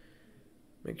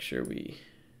 Make sure we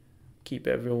keep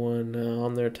everyone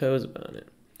on their toes about it.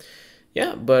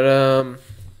 Yeah, but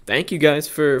thank you guys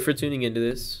for tuning into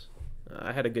this.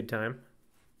 I had a good time.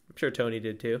 I'm sure Tony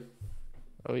did too.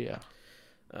 Oh yeah.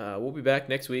 We'll be back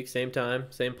next week, same time,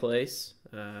 same place.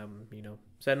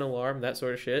 Set an alarm, that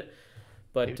sort of shit. New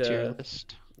But tier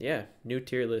list. yeah, new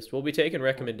tier list. We'll be taking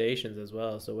recommendations as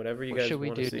well. So whatever you What guys should we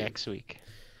want to do see. next week?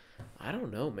 I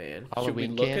don't know, man. Should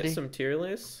Halloween we look candy? at some tier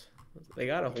lists? They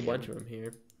got a whole Yeah. bunch of them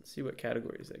here. Let's see what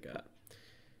categories they got.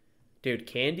 Dude,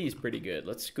 candy's pretty good.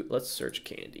 Let's search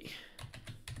candy.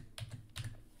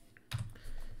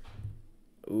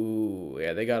 Ooh,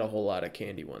 yeah, they got a whole lot of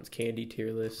candy ones. Candy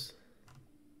tier lists.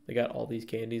 They got all these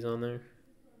candies on there.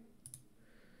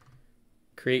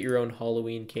 Create your own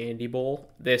Halloween candy bowl.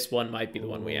 This one might be the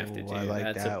one we have to Ooh, do. I like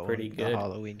That's that a pretty one. good. The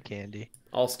Halloween candy.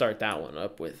 I'll start that one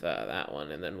up with that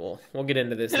one, and then we'll get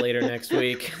into this later next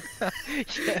week.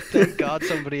 Yeah, thank God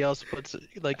somebody else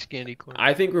likes candy corn.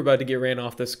 I think we're about to get ran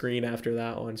off the screen after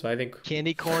that one, so I think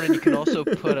Candy corn, and you can also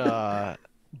put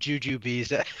jujubes.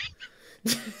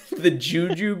 the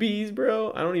jujubes,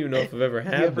 bro. I don't even know if I've ever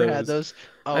Have had you ever those. had those?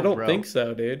 Oh, I don't bro. think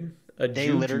so, dude. A They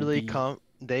jujube.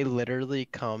 literally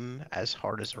come as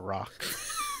hard as a rock.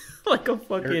 Like a They're,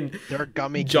 fucking they're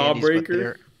gummy candies, but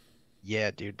jawbreaker. yeah,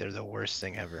 dude, they're the worst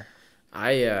thing ever.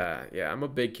 I'm a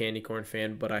big candy corn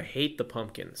fan, but I hate the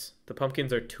pumpkins. The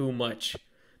pumpkins are too much.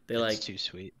 They It's like too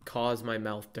sweet. cause my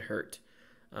mouth to hurt.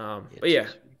 But It's yeah, too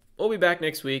sweet. we'll be back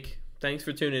next week. Thanks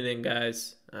for tuning in,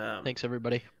 guys. Thanks,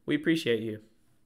 everybody. We appreciate you.